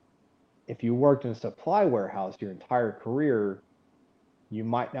like, if you worked in a supply warehouse your entire career, you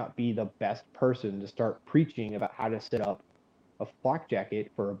might not be the best person to start preaching about how to set up a flak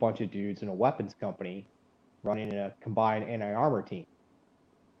jacket for a bunch of dudes in a weapons company running a combined anti-armor team.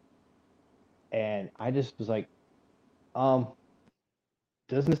 And I just was like,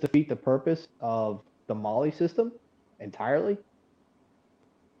 doesn't this defeat the purpose of the Molly system entirely?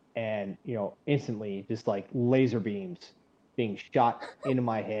 And instantly, just like laser beams being shot into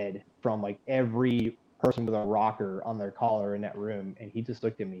my head from like every person with a rocker on their collar in that room. And he just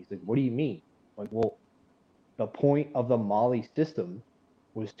looked at me. He's like, what do you mean? Like, well, the point of the Molly system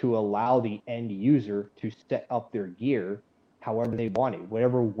was to allow the end user to set up their gear however they wanted,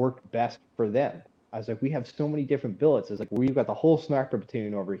 whatever worked best for them. I was like, we have so many different billets. It's like, we've got the whole sniper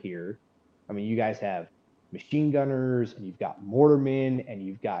platoon over here. I mean, you guys have machine gunners, and you've got mortarmen, and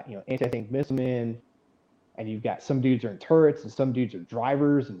you've got anti-tank missile men, and you've got some dudes are in turrets, and some dudes are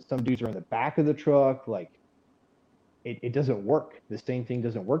drivers, and some dudes are in the back of the truck. Like, it doesn't work. The same thing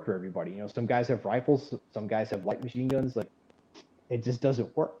doesn't work for everybody. Some guys have rifles, some guys have light machine guns. Like, it just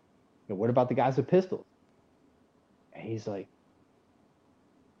doesn't work. What about the guys with pistols? And he's like,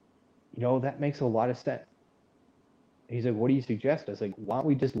 that makes a lot of sense. He's like, what do you suggest? I was like, why don't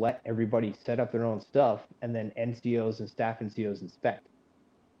we just let everybody set up their own stuff, and then NCOs and staff NCOs inspect,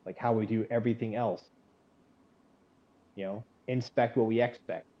 like how we do everything else. Inspect what we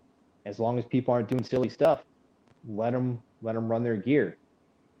expect. As long as people aren't doing silly stuff, let them run their gear.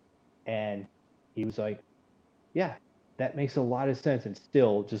 And he was like, yeah, that makes a lot of sense. And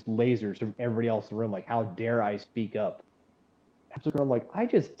still just lasers from everybody else in the room, like, how dare I speak up? I'm like, I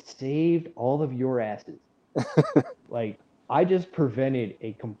just saved all of your asses. Like, I just prevented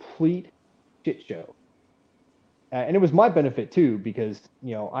a complete shit show. And it was my benefit too, because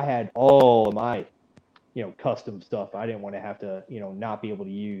I had all of my custom stuff I didn't want to have to not be able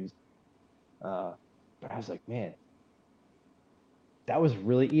to use. But I was like, man, that was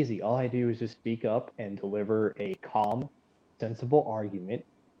really easy. All I do is just speak up and deliver a calm, sensible argument,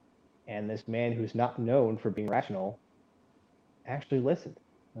 and this man who's not known for being rational actually listened.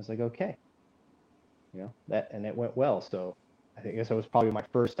 I was like, okay, and it went well. So I guess that was probably my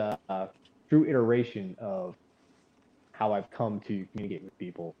first true iteration of how I've come to communicate with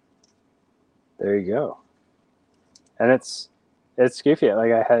people. There you go. And it's goofy.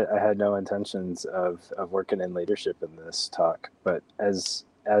 Like, I had no intentions of working in leadership in this talk, but as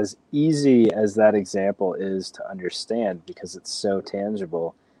easy as that example is to understand, because it's so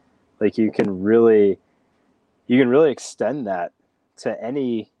tangible, like, you can really extend that to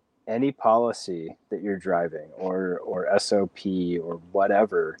any policy that you're driving, or SOP or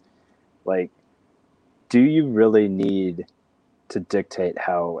whatever. Like, do you really need to dictate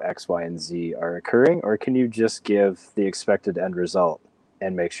how X, Y, and Z are occurring, or can you just give the expected end result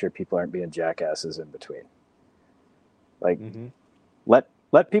and make sure people aren't being jackasses in between? Like,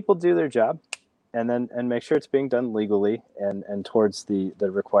 let people do their job, and make sure it's being done legally and towards the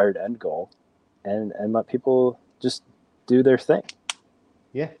required end goal, and let people just do their thing.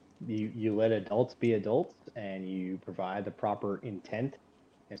 Yeah, you let adults be adults, and you provide the proper intent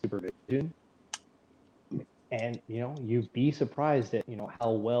and supervision, and you'd be surprised at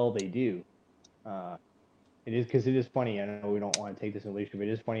how well they do. It is, because it is funny. I know we don't want to take this in leadership, but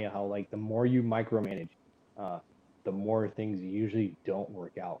it is funny how, like, the more you micromanage, the more things usually don't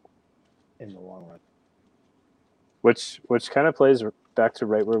work out in the long run. Which kind of plays back to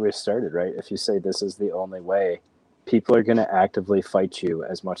right where we started, right? If you say this is the only way, people are going to actively fight you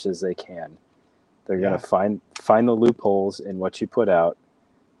as much as they can. They're going to find the loopholes in what you put out.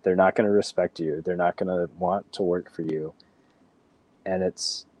 They're not going to respect you. They're not going to want to work for you. And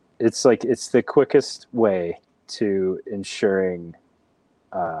it's the quickest way to ensuring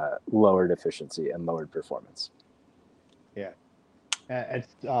lowered efficiency and lowered performance. Yeah. It's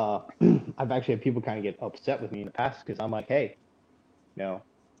I've actually had people kind of get upset with me in the past because I'm like, hey,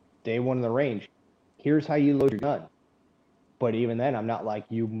 day one in the range, here's how you load your gun. But even then, I'm not like,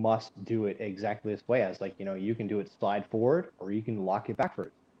 you must do it exactly this way. I was like, you can do it slide forward or you can lock it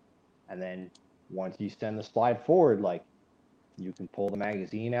backwards. And then once you send the slide forward, like, you can pull the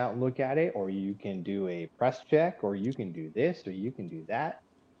magazine out and look at it, or you can do a press check, or you can do this, or you can do that.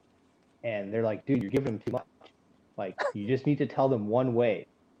 And they're like, dude, you're giving them too much. Like, you just need to tell them one way.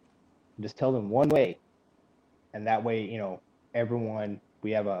 Just tell them one way. And that way, everyone,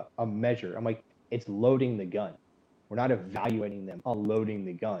 we have a measure. I'm like, it's loading the gun. We're not evaluating them on loading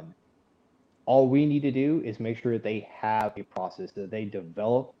the gun. All we need to do is make sure that they have a process, that they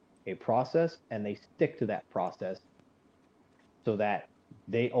develop a process and they stick to that process so that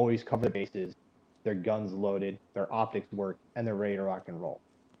they always cover their bases, their guns loaded, their optics work, and they're ready to rock and roll.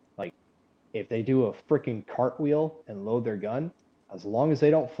 Like, if they do a freaking cartwheel and load their gun, as long as they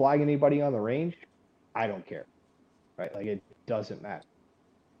don't flag anybody on the range, I don't care, right? Like, it doesn't matter.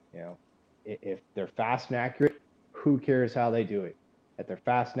 If they're fast and accurate, who cares how they do it? If they're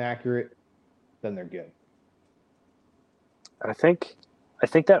fast and accurate, then they're good. I think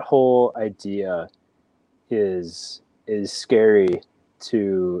that whole idea is scary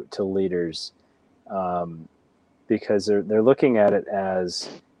to leaders, because they're looking at it as,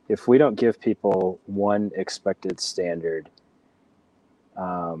 if we don't give people one expected standard,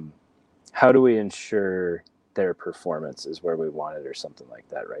 how do we ensure their performance is where we want it, or something like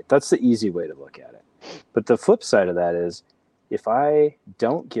that, right? That's the easy way to look at it. But the flip side of that is, if I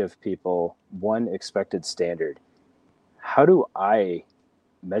don't give people one expected standard, how do I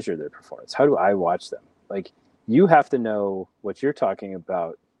measure their performance? How do I watch them? Like, you have to know what you're talking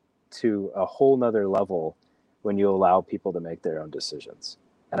about to a whole nother level when you allow people to make their own decisions.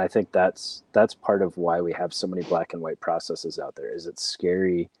 And I think that's part of why we have so many black and white processes out there. Is it's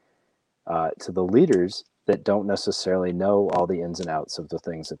scary to the leaders that don't necessarily know all the ins and outs of the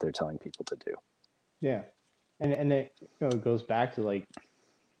things that they're telling people to do. Yeah, and it it goes back to, like,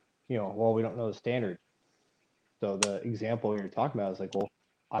 well, we don't know the standard. So the example you're talking about is like, well,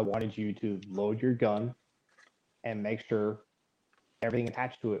 I wanted you to load your gun and make sure everything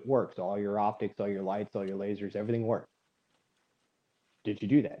attached to it works. All your optics, all your lights, all your lasers, everything works. Did you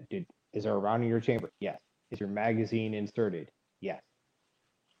do that? Is there a round in your chamber? Yes. Is your magazine inserted? Yes.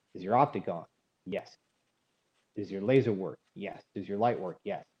 Is your optic on? Yes. Does your laser work? Yes. Does your light work?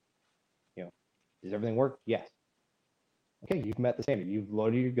 Yes. Does everything work? Yes. Okay, you've met the standard. You've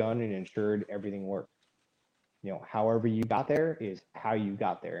loaded your gun and ensured everything works. However you got there is how you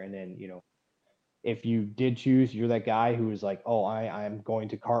got there. And then, if you did choose, you're that guy who is like, oh, I'm going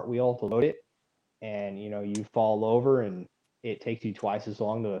to cartwheel to load it, and you fall over and it takes you twice as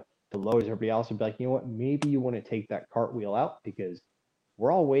long to load as everybody else, and be like, you know what, maybe you want to take that cartwheel out because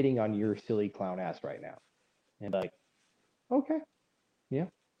we're all waiting on your silly clown ass right now. And like, okay, yeah,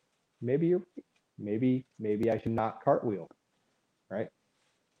 maybe maybe I should not cartwheel, right?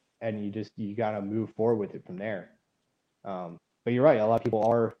 And you gotta move forward with it from there. But you're right, a lot of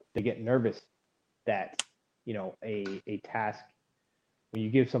people they get nervous that a task, when you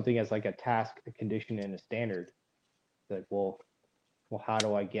give something as like a task, a condition, and a standard, it's like, well, how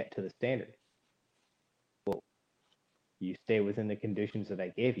do I get to the standard? Well, you stay within the conditions that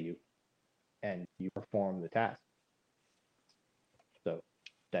I gave you and you perform the task. So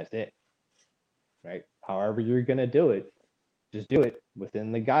that's it, right? However you're going to do it, just do it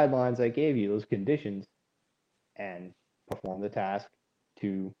within the guidelines I gave you, those conditions, and perform the task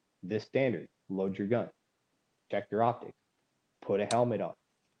to this standard. Load your gun, check your optics, put a helmet on,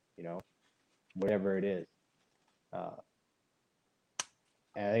 whatever it is.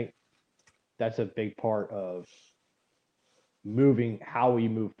 And I think that's a big part of how we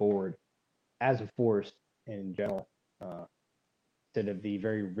move forward as a force in general, instead of the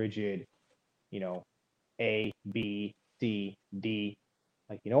very rigid, A, B, C, D.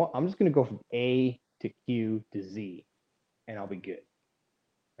 Like, you know what? I'm just going to go from A to Q to Z and I'll be good,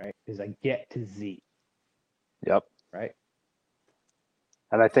 right? Because I get to Z. Yep. Right.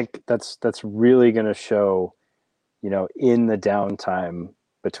 And I think that's really going to show, in the downtime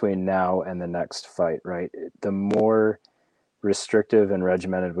between now and the next fight, right? The more restrictive and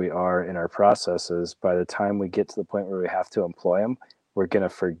regimented we are in our processes, by the time we get to the point where we have to employ them, we're going to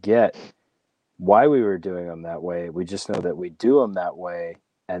forget why we were doing them that way. We just know that we do them that way,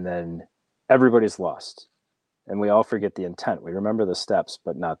 and then everybody's lost. And we all forget the intent. We remember the steps,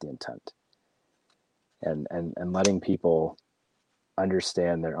 but not the intent. And letting people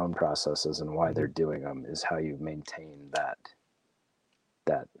understand their own processes and why they're doing them is how you maintain that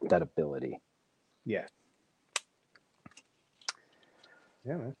ability. Yeah.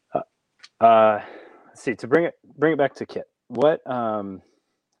 Yeah, man. Let's see, to bring it back to Kit. What I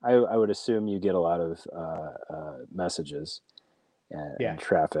would assume you get a lot of messages and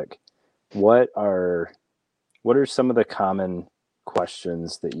traffic. What are some of the common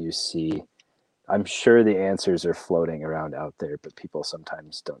questions that you see? I'm sure the answers are floating around out there, but people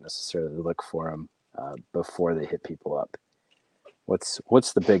sometimes don't necessarily look for them before they hit people up. What's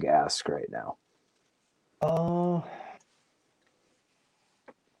the big ask right now?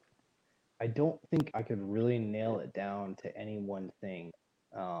 I don't think I could really nail it down to any one thing,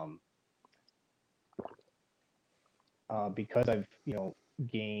 because I've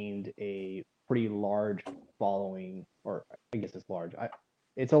gained a pretty large following, or I guess it's large.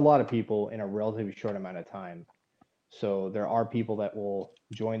 It's a lot of people in a relatively short amount of time. So there are people that will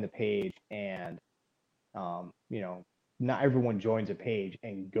join the page, and not everyone joins a page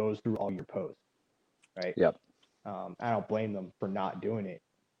and goes through all your posts, right? Yep. I don't blame them for not doing it.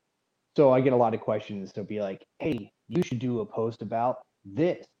 So I get a lot of questions. So be like, hey, you should do a post about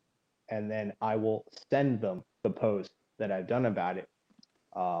this. And then I will send them the post that I've done about it.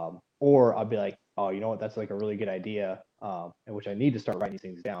 Or I'll be like, oh, you know what? That's like a really good idea. In which I need to start writing these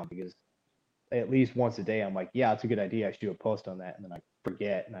things down, because at least once a day, I'm like, yeah, it's a good idea. I should do a post on that. And then I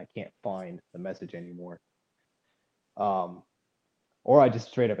forget and I can't find the message anymore. Or I just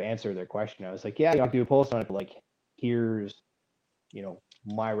straight up answer their question. I was like, yeah, I'll do a post on it, but like, here's,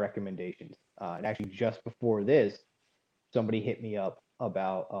 my recommendations. And actually, just before this, somebody hit me up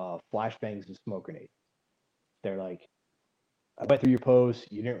about flashbangs and smoke grenades. They're like, I went through your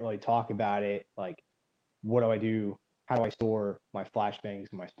post. You didn't really talk about it. Like, what do I do? How do I store my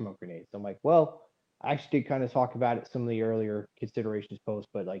flashbangs and my smoke grenades? I'm like, well, I actually did kind of talk about it some of the earlier considerations posts,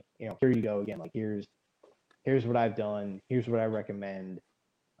 but like, here you go again. Like, here's what I've done. Here's what I recommend.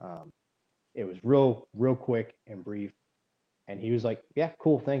 It was real quick and brief. And he was like, yeah,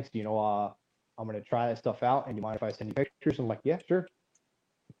 cool, thanks. I'm going to try that stuff out. And do you mind if I send you pictures? I'm like, yeah, sure.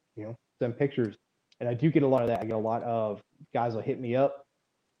 Send pictures. And I do get a lot of that. I get a lot of guys will hit me up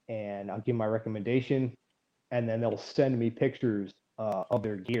and I'll give my recommendation. And then they'll send me pictures of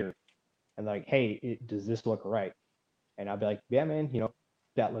their gear. And like, hey, does this look right? And I'll be like, yeah, man,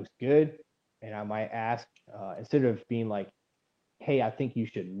 that looks good. And I might ask, instead of being like, hey, I think you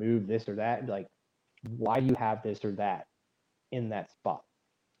should move this or that, like, why do you have this or that in that spot?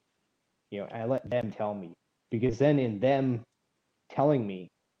 I let them tell me, because then in them telling me,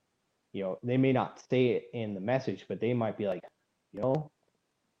 they may not say it in the message, but they might be like,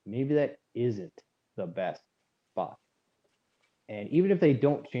 maybe that isn't the best spot. And even if they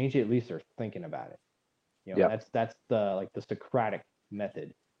don't change it, at least they're thinking about it. That's the Socratic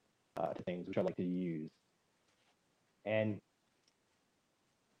method to things, which I like to use. And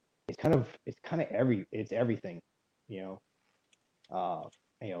it's everything,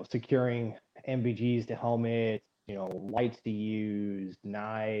 securing NVGs to helmets, lights to use,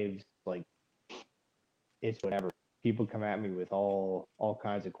 knives, like, it's whatever. People come at me with all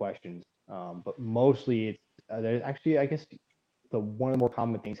kinds of questions, but mostly it's there's actually, I guess, one of the more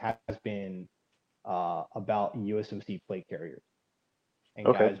common things has been about USMC plate carriers, and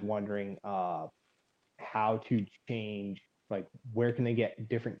guys wondering how to change, like, where can they get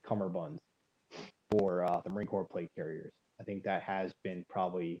different cummerbunds for the Marine Corps plate carriers. I think that has been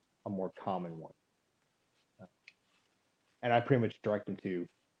probably a more common one. And I pretty much direct them to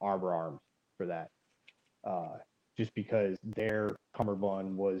Arbor Arms for that. Just because their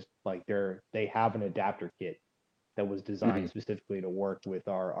cummerbund was like they have an adapter kit that was designed specifically to work with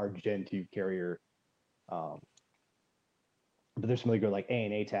our Gen 2 carrier. But there's some really good, like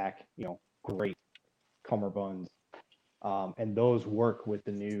A&A TAC, great cummerbunds. And those work with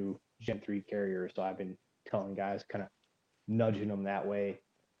the new Gen 3 carrier. So I've been telling guys, kind of nudging them that way.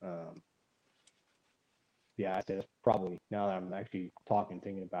 Yeah, I say that's probably, now that I'm actually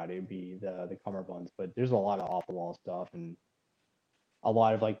thinking about it, it'd be the cummerbunds. But there's a lot of off the wall stuff, and a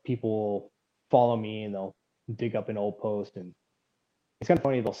lot of, like, people follow me and they'll dig up an old post, and it's kind of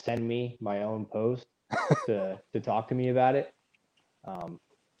funny. They'll send me my own post to talk to me about it.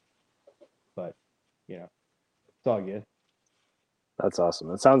 But it's all good. That's awesome.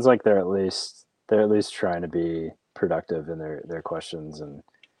 It sounds like they're at least trying to be productive in their questions and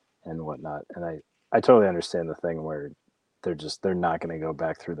whatnot. And I totally understand the thing where they're not going to go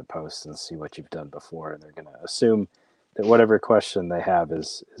back through the posts and see what you've done before, and they're going to assume that whatever question they have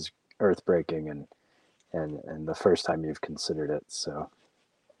is earth breaking and the first time you've considered it. So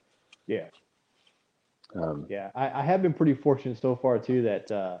Yeah. Yeah, I have been pretty fortunate so far too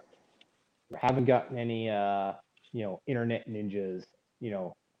that haven't gotten any internet ninjas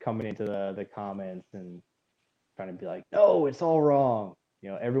coming into the comments and trying to be like, no, it's all wrong.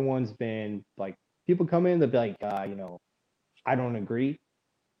 Everyone's been like, people come in, they'll be like, I don't agree.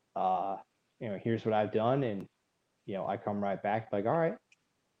 Here's what I've done, and I come right back like, all right,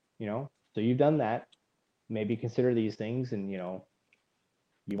 so you've done that. Maybe consider these things, and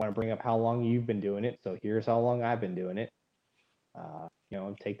you want to bring up how long you've been doing it. So here's how long I've been doing it.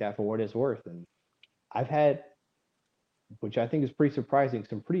 Take that for what it's worth. And I've had, which I think is pretty surprising,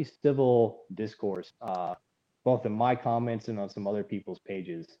 some pretty civil discourse, both in my comments and on some other people's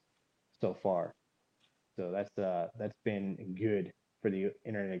pages so far. So that's been good for the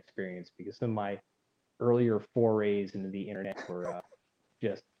internet experience, because some of my earlier forays into the internet were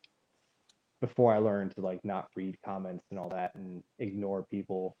just before I learned to like not read comments and all that and ignore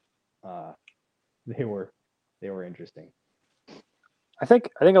people. They were interesting. I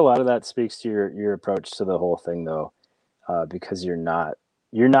think a lot of that speaks to your approach to the whole thing, though, because you're not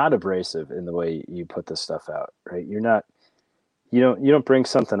abrasive in the way you put this stuff out, right? You don't bring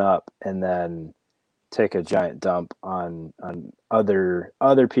something up and then take a giant dump on other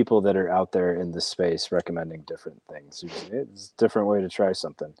people that are out there in the space recommending different things. It's a different way to try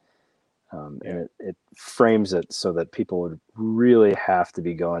something, and it frames it so that people would really have to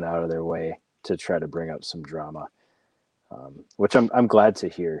be going out of their way to try to bring up some drama. Which I'm glad to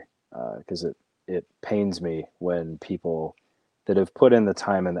hear, because it pains me when people that have put in the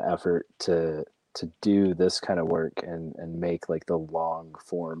time and the effort to do this kind of work and make like the long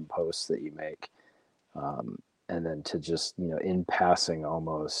form posts that you make, and then to just in passing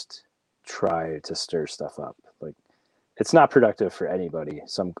almost try to stir stuff up. Like, it's not productive for anybody.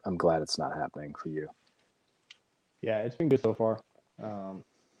 So I'm glad it's not happening for you. Yeah, it's been good so far.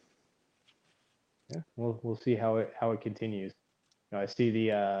 Yeah, we'll see how it continues. I see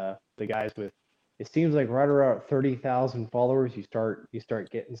the guys with, it seems like right around 30,000 followers, you start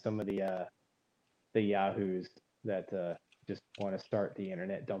getting some of the yahoos that just want to start the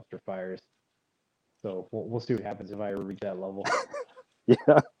internet dumpster fires. So we'll see what happens if I ever reach that level.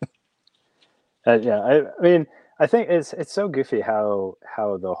 Yeah. Yeah. I mean, I think it's so goofy how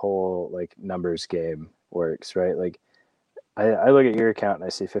the whole like numbers game works, right? Like, I look at your account and I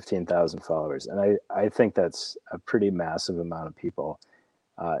see 15,000 followers, and I think that's a pretty massive amount of people,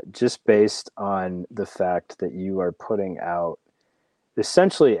 just based on the fact that you are putting out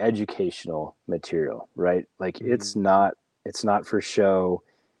essentially educational material, right? Like, it's not for show.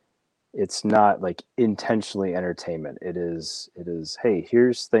 It's not like intentionally entertainment. It is, hey,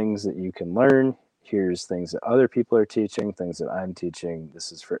 here's things that you can learn. Here's things that other people are teaching, things that I'm teaching.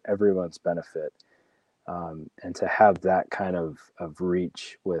 This is for everyone's benefit. And to have that kind of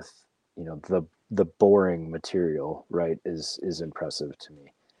reach with the boring material, right, is impressive to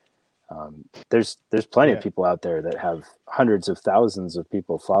me. There's plenty of people out there that have hundreds of thousands of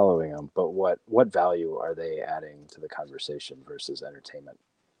people following them, but what value are they adding to the conversation versus entertainment?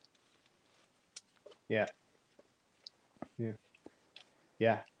 Yeah.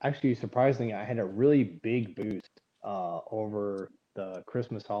 Actually, surprisingly, I had a really big boost over the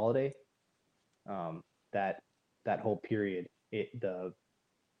Christmas holiday. That whole period,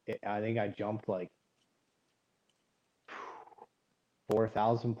 I think I jumped like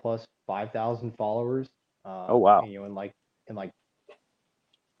 4,000 plus 5,000 followers. Oh, wow. In like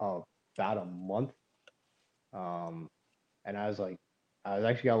about a month. And I was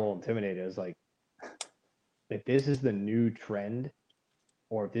actually got a little intimidated. I was like, if this is the new trend,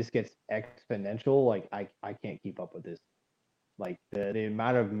 or if this gets exponential, like I can't keep up with this. Like the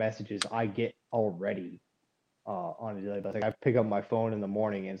amount of messages I get already on a daily basis. Like, I pick up my phone in the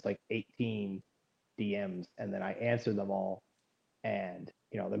morning and it's like 18 DMs, and then I answer them all, and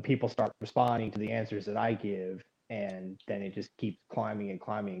then people start responding to the answers that I give, and then it just keeps climbing and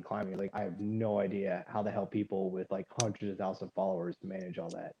climbing and climbing. Like, I have no idea how the hell people with like hundreds of thousands of followers manage all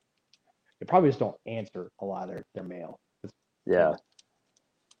that. They probably just don't answer a lot of their mail. Yeah.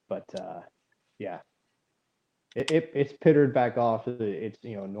 But yeah, it's pittered back off to its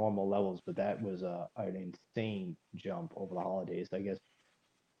normal levels, but that was an insane jump over the holidays. I guess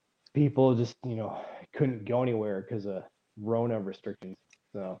people just couldn't go anywhere because of Rona restrictions.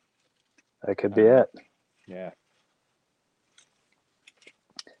 So that could be it. Yeah.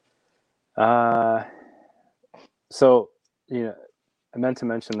 So I meant to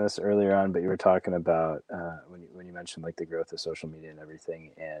mention this earlier on, but you were talking about when you mentioned like the growth of social media and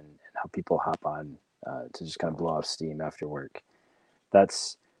everything, and how people hop on to just kind of blow off steam after work.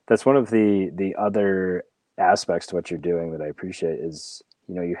 That's that's one of the other aspects to what you're doing that I appreciate is,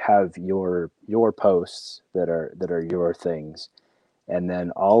 you have your posts that are your things, and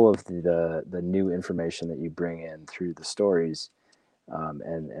then all of the new information that you bring in through the stories,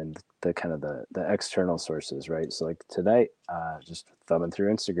 and the kind of the external sources, right? So like tonight, just thumbing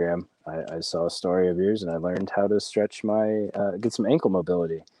through Instagram, I saw a story of yours, and I learned how to stretch my get some ankle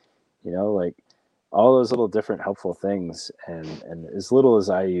mobility. Like all those little different helpful things, and as little as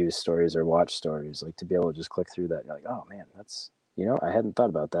I use stories or watch stories, like to be able to just click through that, you're like, oh man, that's I hadn't thought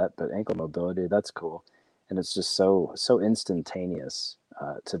about that, but ankle mobility, that's cool, and it's just so instantaneous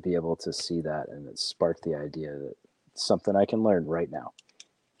to be able to see that, and it sparked the idea that it's something I can learn right now.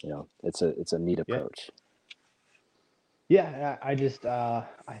 It's a neat Yeah. approach. Yeah, I just I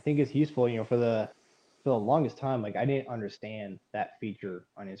think it's useful, for the longest time, like I didn't understand that feature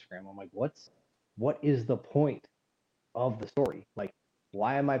on Instagram. I'm like, what is the point of the story? Like,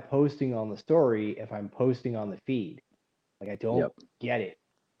 why am I posting on the story if I'm posting on the feed? Like I don't Yep. get it.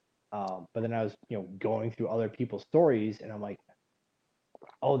 But then I was, going through other people's stories and I'm like,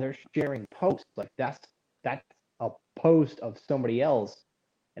 oh, they're sharing posts. Like that's a post of somebody else,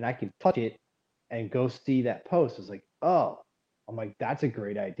 and I can touch it and go see that post. It's like, oh, I'm like, that's a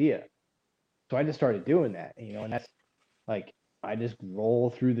great idea. So I just started doing that, and that's like I just roll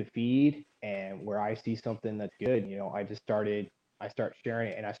through the feed, and where I see something that's good, I start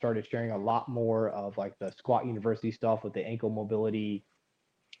sharing it, and I started sharing a lot more of like the Squat University stuff with the ankle mobility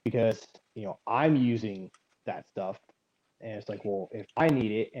because I'm using that stuff, and it's like, well, if I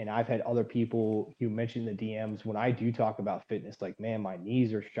need it, and I've had other people who mention the DMs when I do talk about fitness, like, man, my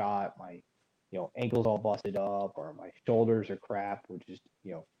knees are shot, my ankles all busted up, or my shoulders are crap, which is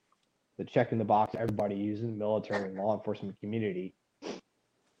the check in the box everybody uses in the military and law enforcement community.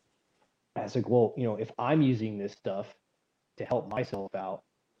 And it's like, well, if I'm using this stuff to help myself out,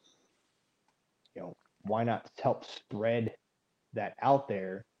 why not help spread that out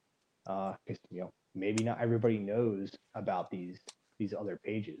there? Because maybe not everybody knows about these other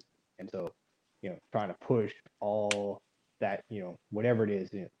pages, and so trying to push all that, whatever it is.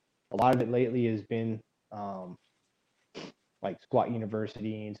 A lot of it lately has been like Squat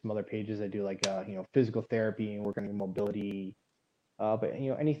University and some other pages that do like physical therapy and working on mobility. But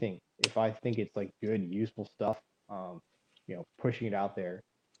anything, if I think it's like good, useful stuff, pushing it out there,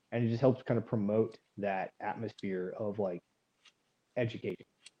 and it just helps kind of promote that atmosphere of like education.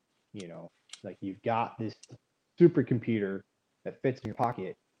 You know, like you've got this supercomputer that fits in your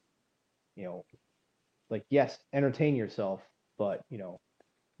pocket. You know, like yes, entertain yourself, but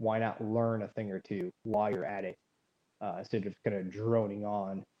why not learn a thing or two while you're at it, instead of kind of droning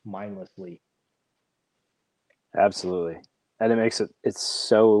on mindlessly. Absolutely. And it makes it's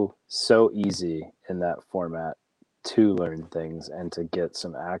so easy in that format to learn things and to get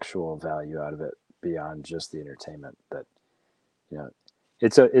some actual value out of it beyond just the entertainment that, you know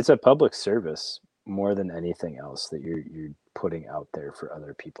it's a public service more than anything else that you're putting out there for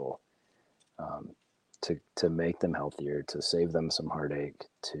other people, um, to make them healthier, to save them some heartache,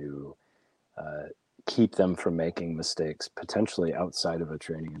 to uh, keep them from making mistakes potentially outside of a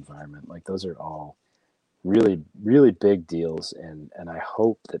training environment. Like those are all really really big deals, and I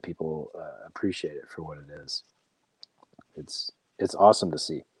hope that people appreciate it for what it is. It's awesome to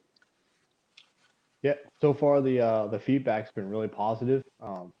see. Yeah, so far the feedback's been really positive,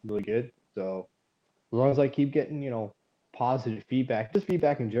 really good. So as long as I keep getting positive feedback, just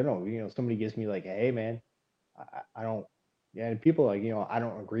feedback in general, somebody gives me like, hey man, I don't, yeah, and people like I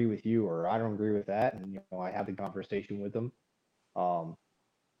don't agree with you or I don't agree with that, and I have the conversation with them, um,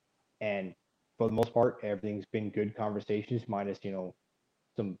 and for the most part everything's been good conversations minus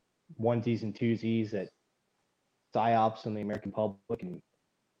some onesies and twosies that psyops in the American public and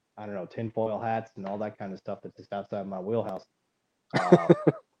I don't know tinfoil hats and all that kind of stuff that's just outside my wheelhouse. Uh,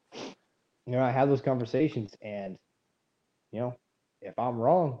 I have those conversations, and you know, if I'm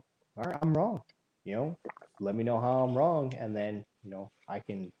wrong, all right, I'm wrong. You know, let me know how I'm wrong, and then I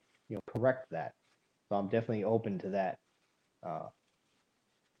can correct that. So I'm definitely open to that. Uh,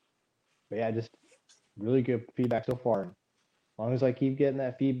 but yeah, just really good feedback so far. As long as I keep getting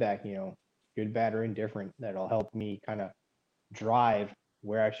that feedback, good, bad, or indifferent, that'll help me kind of drive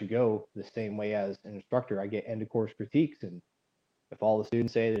where I should go. The same way as an instructor, I get end of course critiques, and if all the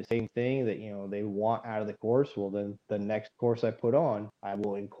students say the same thing that they want out of the course, well then the next course I put on, I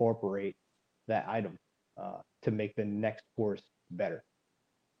will incorporate that item to make the next course better.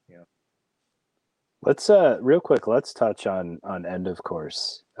 You know. Let's real quick. Let's touch on end of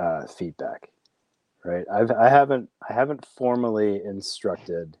course feedback. Right. I haven't formally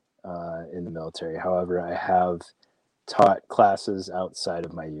instructed in the military. However, I have taught classes outside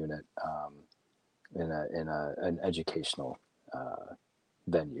of my unit in an educational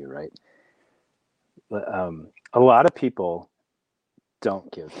venue. Right. A lot of people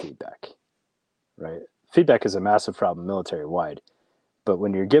don't give feedback. Right. Feedback is a massive problem military wide. But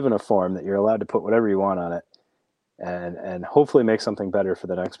when you're given a form that you're allowed to put whatever you want on it, and hopefully make something better for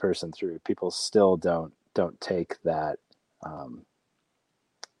the next person through, people still don't take um,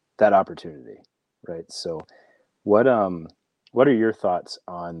 that opportunity, right? So what are your thoughts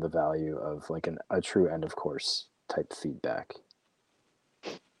on the value of like a true end of course type feedback?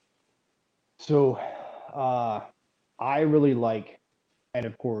 So, uh, I really like, and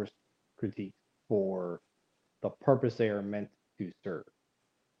of course, critiques for the purpose they are meant to serve.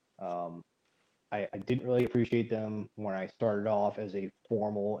 Um, I didn't really appreciate them when I started off as a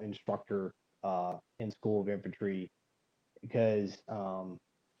formal instructor in School of Infantry because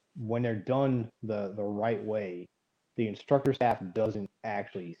when they're done the right way, the instructor staff doesn't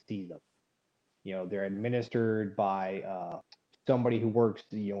actually see them. They're administered by somebody who works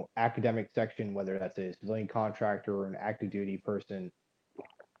academic section, whether that's a civilian contractor or an active duty person,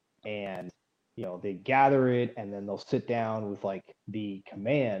 and they gather it and then they'll sit down with like the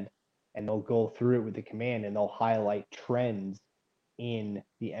command and they'll go through it with the command and they'll highlight trends in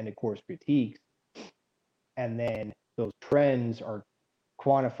the end of course critiques, and then those trends are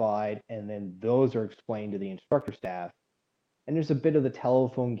quantified and then those are explained to the instructor staff, and there's a bit of the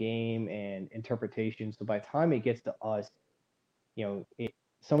telephone game and interpretation. So by the time it gets to us,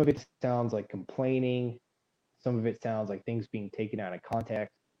 some of it sounds like complaining, some of it sounds like things being taken out of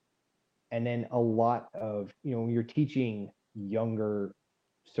context, and then a lot of when you're teaching younger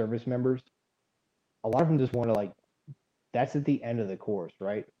service members, a lot of them just want to like, that's at the end of the course,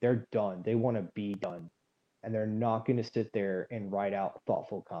 right? They're done, they want to be done, and they're not going to sit there and write out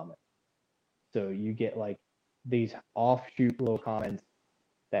thoughtful comments. So you get like these offshoot little comments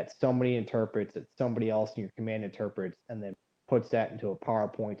that somebody interprets, that somebody else in your command interprets, and then puts that into a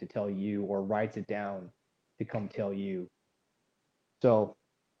PowerPoint to tell you or writes it down to come tell you. So,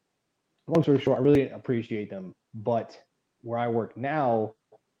 long story short, I really appreciate them. But where I work now,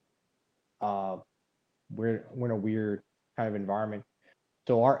 uh, we're in a weird kind of environment.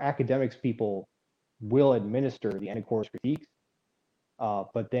 So our academics people will administer the end of course critiques,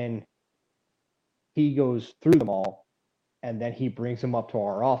 but then he goes through them all, and then he brings them up to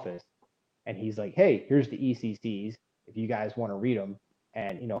our office, and he's like, "Hey, here's the ECCs. If you guys want to read them,"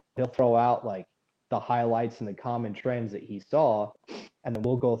 and he'll throw out like the highlights and the common trends that he saw, and then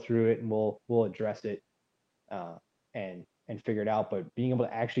we'll go through it and we'll address it uh, and figure it out. But being able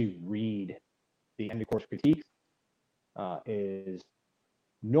to actually read the end of course critiques is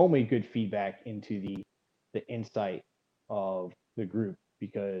normally good feedback into the insight of the group,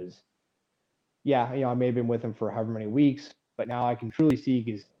 because yeah, I may have been with them for however many weeks, but now I can truly see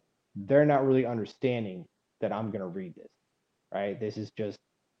because they're not really understanding that I'm going to read this, right? This is just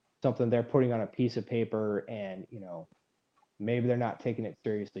something they're putting on a piece of paper, and maybe they're not taking it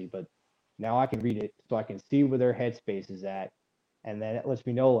seriously, but now I can read it so I can see where their headspace is at, and then it lets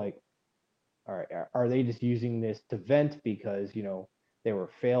me know like, all right, are they just using this to vent because they were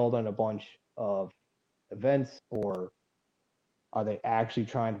failed on a bunch of events, or are they actually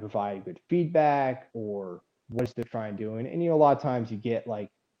trying to provide good feedback, or what is they trying to do? And a lot of times you get like,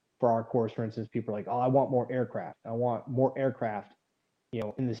 for our course, for instance, people are like, "Oh, I want more aircraft. I want more aircraft."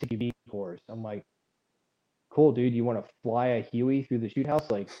 In the CQB course, I'm like, "Cool, dude. You want to fly a Huey through the shoot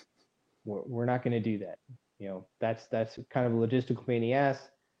house? Like, we're not going to do that. That's kind of a logistical pain in the ass,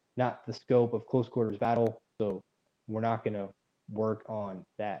 not the scope of close quarters battle. So we're not going to work on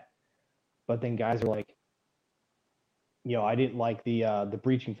that." But then guys are like, I didn't like the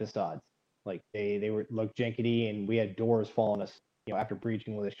breaching facades. Like they were look jankety, and we had doors falling us, after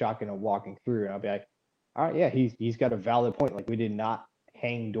breaching with a shotgun and walking through. And I'll be like, all right, yeah, he's got a valid point. Like we did not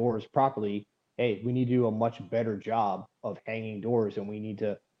hang doors properly. Hey, we need to do a much better job of hanging doors, and we need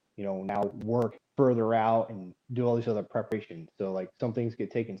to, now work further out and do all these other preparations. So like some things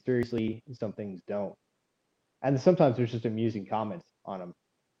get taken seriously, and some things don't. And sometimes there's just amusing comments on them.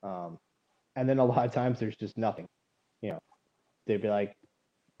 And then a lot of times there's just nothing. You know, they'd be like,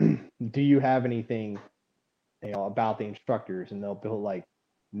 "Do you have anything, about the instructors?" And they'll be like,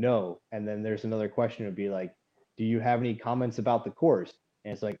 "No." And then there's another question. It'd be like, "Do you have any comments about the course?"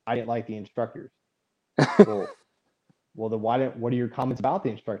 And it's like, "I didn't like the instructors." Well, then why didn't? What are your comments about the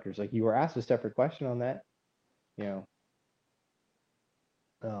instructors? Like you were asked a separate question on that. You know.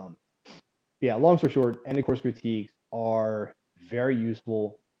 Um, yeah, long story short, end of course critiques are very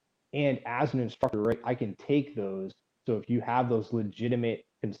useful. And as an instructor, right, I can take those. So if you have those legitimate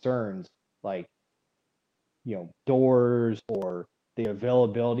concerns, like, doors or the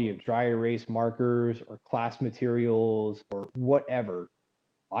availability of dry erase markers or class materials or whatever,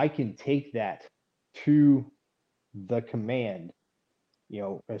 I can take that to the command,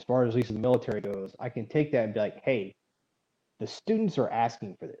 as far as at least the military goes, I can take that and be like, hey, the students are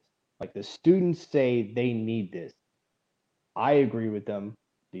asking for this. Like the students say they need this. I agree with them.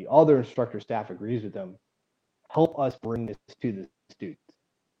 The other instructor staff agrees with them. Help us bring this to the students.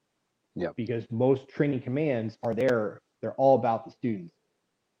 Yeah. Because most training commands are there, they're all about the students.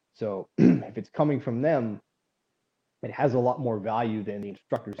 So if it's coming from them, it has a lot more value than the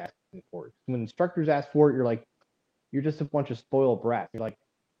instructors asking for it. When instructors ask for it, you're just a bunch of spoiled brats. You're like,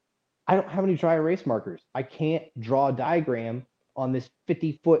 I don't have any dry erase markers. I can't draw a diagram on this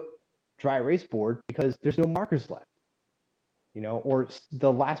 50-foot dry erase board because there's no markers left. Or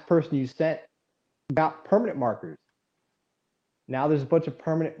the last person you sent got permanent markers. Now there's a bunch of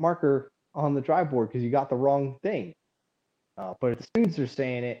permanent marker on the dry board because you got the wrong thing. But if the students are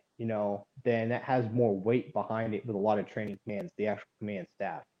saying it, then that has more weight behind it with a lot of training commands, the actual command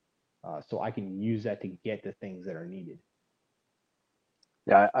staff. So I can use that to get the things that are needed.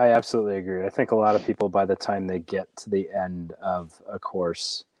 Yeah, I absolutely agree. I think a lot of people, by the time they get to the end of a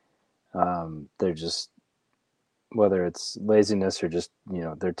course, they're just, whether it's laziness or just,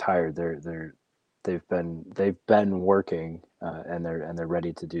 they're tired. They've been working, and they're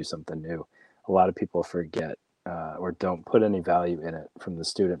ready to do something new. A lot of people forget or don't put any value in it from the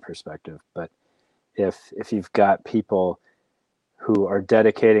student perspective. But if you've got people who are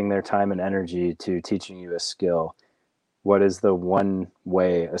dedicating their time and energy to teaching you a skill, what is the one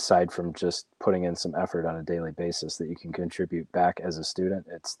way, aside from just putting in some effort on a daily basis, that you can contribute back as a student?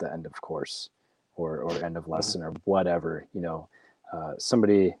 It's the end of course or end of lesson or whatever.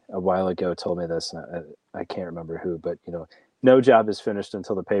 Somebody a while ago told me this, and I can't remember who, but no job is finished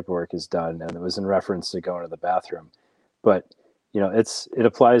until the paperwork is done, and it was in reference to going to the bathroom. But it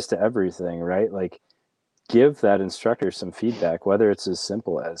applies to everything, right? Like, give that instructor some feedback, whether it's as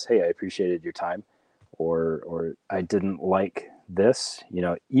simple as, hey, I appreciated your time, or I didn't like this.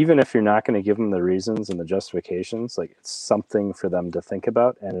 Even if you're not going to give them the reasons and the justifications, like, it's something for them to think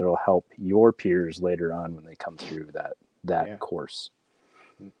about, and it'll help your peers later on when they come through that course.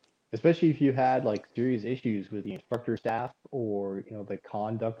 Especially if you had like serious issues with the instructor staff or the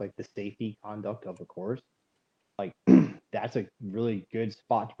conduct, like the safety conduct of the course, like that's a really good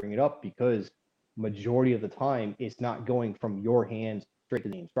spot to bring it up, because majority of the time it's not going from your hands straight to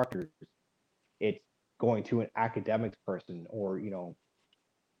the instructors. It's going to an academics person, or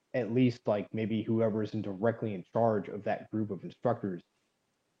at least like maybe whoever is directly in charge of that group of instructors,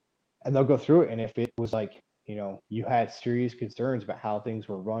 and they'll go through it. And if it was like, you had serious concerns about how things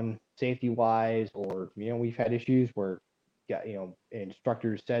were run safety wise, or we've had issues where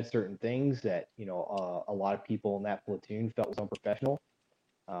instructors said certain things that a lot of people in that platoon felt was unprofessional.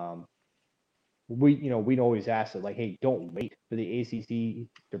 We'd always ask it, like, hey, don't wait for the ACC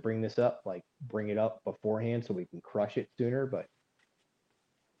to bring this up, like bring it up beforehand so we can crush it sooner. But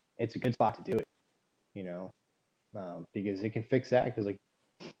it's a good spot to do it, because it can fix that. Because like,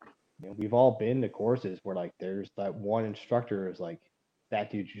 we've all been to courses where like there's that one instructor is like,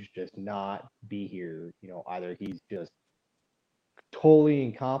 that dude should just not be here. Either he's just totally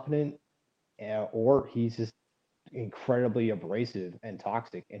incompetent, or he's just incredibly abrasive and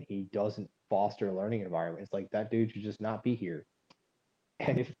toxic, and he doesn't foster a learning environment. It's like, that dude should just not be here.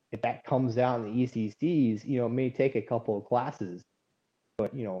 And if that comes out in the ECCs, it may take a couple of classes,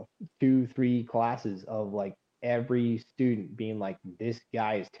 but 2-3 classes of like every student being like, this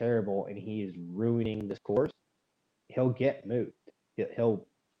guy is terrible and he is ruining this course, he'll get moved. He'll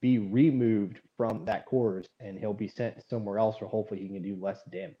be removed from that course, and he'll be sent somewhere else where hopefully he can do less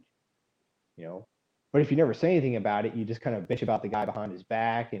damage. But if you never say anything about it, you just kind of bitch about the guy behind his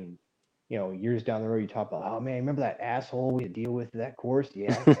back, and years down the road you talk about, oh man, remember that asshole we had to deal with that course?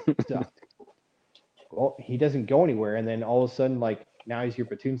 Yeah, it sucked. Well, he doesn't go anywhere, and then all of a sudden, like, now he's your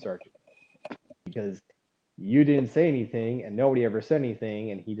platoon sergeant because you didn't say anything, and nobody ever said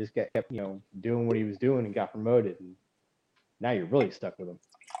anything, and he just kept doing what he was doing and got promoted, and now you're really stuck with him.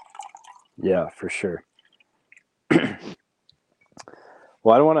 Yeah, for sure.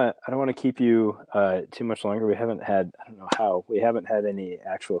 Well, I don't want to keep you too much longer. We haven't had any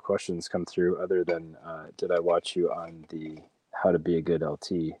actual questions come through, other than did I watch you on the How to Be a Good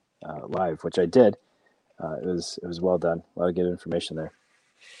LT live, which I did. It was well done. A lot of good information there.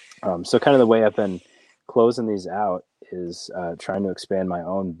 So kind of the way I've been closing these out is trying to expand my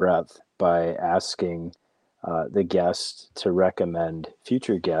own breadth by asking the guest to recommend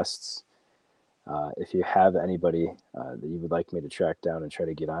future guests. If you have anybody that you would like me to track down and try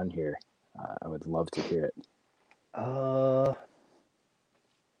to get on here, I would love to hear it.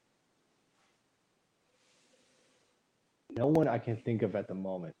 No one I can think of at the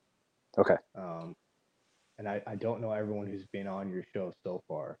moment. Okay. And I don't know everyone who's been on your show so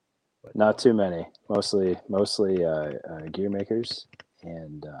far. But, Not too many. Mostly gear makers,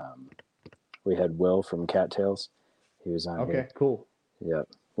 and we had Will from Cattails. He was on here. Okay, cool. Yep,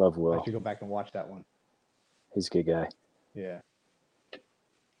 love Will. I should go back and watch that one. He's a good guy. Yeah.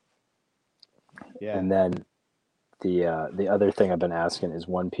 Yeah. And then the other thing I've been asking is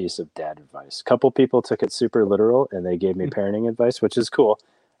one piece of dad advice. A couple people took it super literal and they gave me parenting advice, which is cool.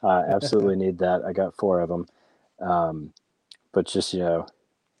 Absolutely need that. I got 4 of them. But just,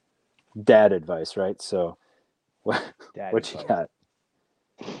 dad advice, right? So what you got?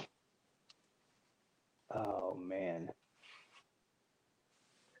 Oh, man.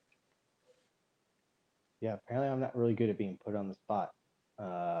 Yeah, apparently I'm not really good at being put on the spot.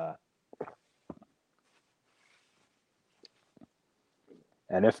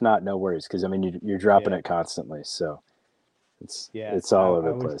 And if not, no worries, because I mean you're dropping it constantly, so it's all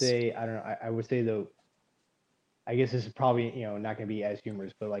over the place. I would say I don't know. I would say though. I guess this is probably not going to be as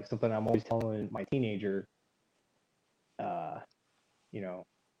humorous, but like something I'm always telling my teenager.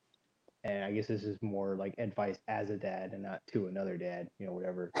 And I guess this is more like advice as a dad and not to another dad,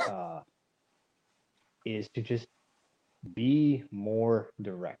 whatever. Is to just be more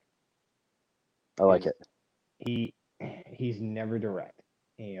direct. I like it. He's never direct.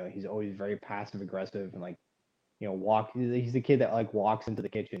 He's always very passive aggressive and he's the kid that like walks into the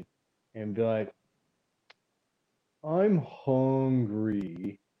kitchen and be like, I'm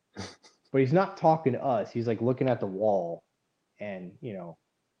hungry. But he's not talking to us. He's like looking at the wall and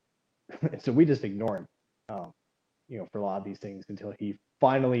so we just ignore him. For a lot of these things until he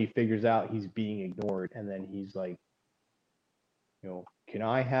finally figures out he's being ignored, and then he's like, can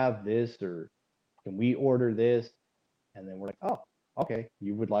I have this, or can we order this? And then we're like, oh, okay,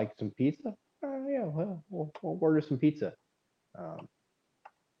 you would like some pizza? Yeah, well, we'll order some pizza.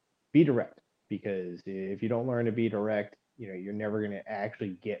 Be direct, because if you don't learn to be direct, you're never going to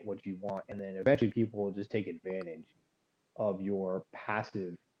actually get what you want, and then eventually people will just take advantage of your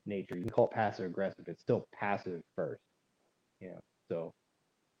passive nature. You can call it passive aggressive. It's still passive first. So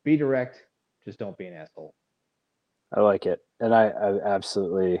be direct, just don't be an asshole. I like it, and I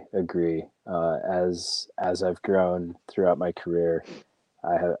absolutely agree. As I've grown throughout my career,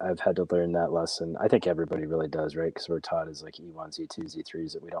 I've had to learn that lesson. I think everybody really does, right? Because we're taught as like E1s, E2s,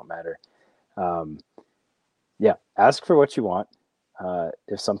 E3s that we don't matter. Yeah, ask for what you want.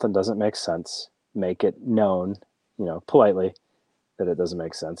 If something doesn't make sense, make it known, politely, that it doesn't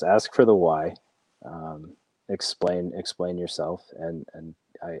make sense. Ask for the why. Explain yourself, and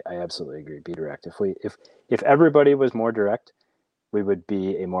I absolutely agree. Be direct. If everybody was more direct, we would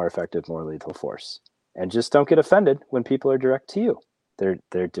be a more effective, more lethal force. And just don't get offended when people are direct to you.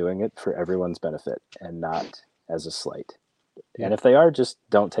 They're doing it for everyone's benefit and not as a slight. Yeah. And if they are, just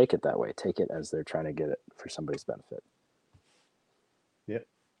don't take it that way. Take it as they're trying to get it for somebody's benefit. Yep.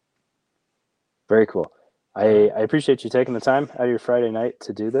 Very cool. I appreciate you taking the time out of your Friday night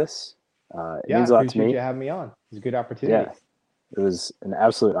to do this. It means a lot to me. I appreciate you having me on. It's a good opportunity. Yeah, it was an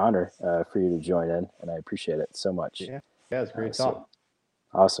absolute honor for you to join in, and I appreciate it so much. Yeah, it's great talk.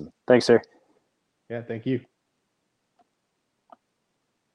 Awesome. Thanks, sir. Yeah, thank you.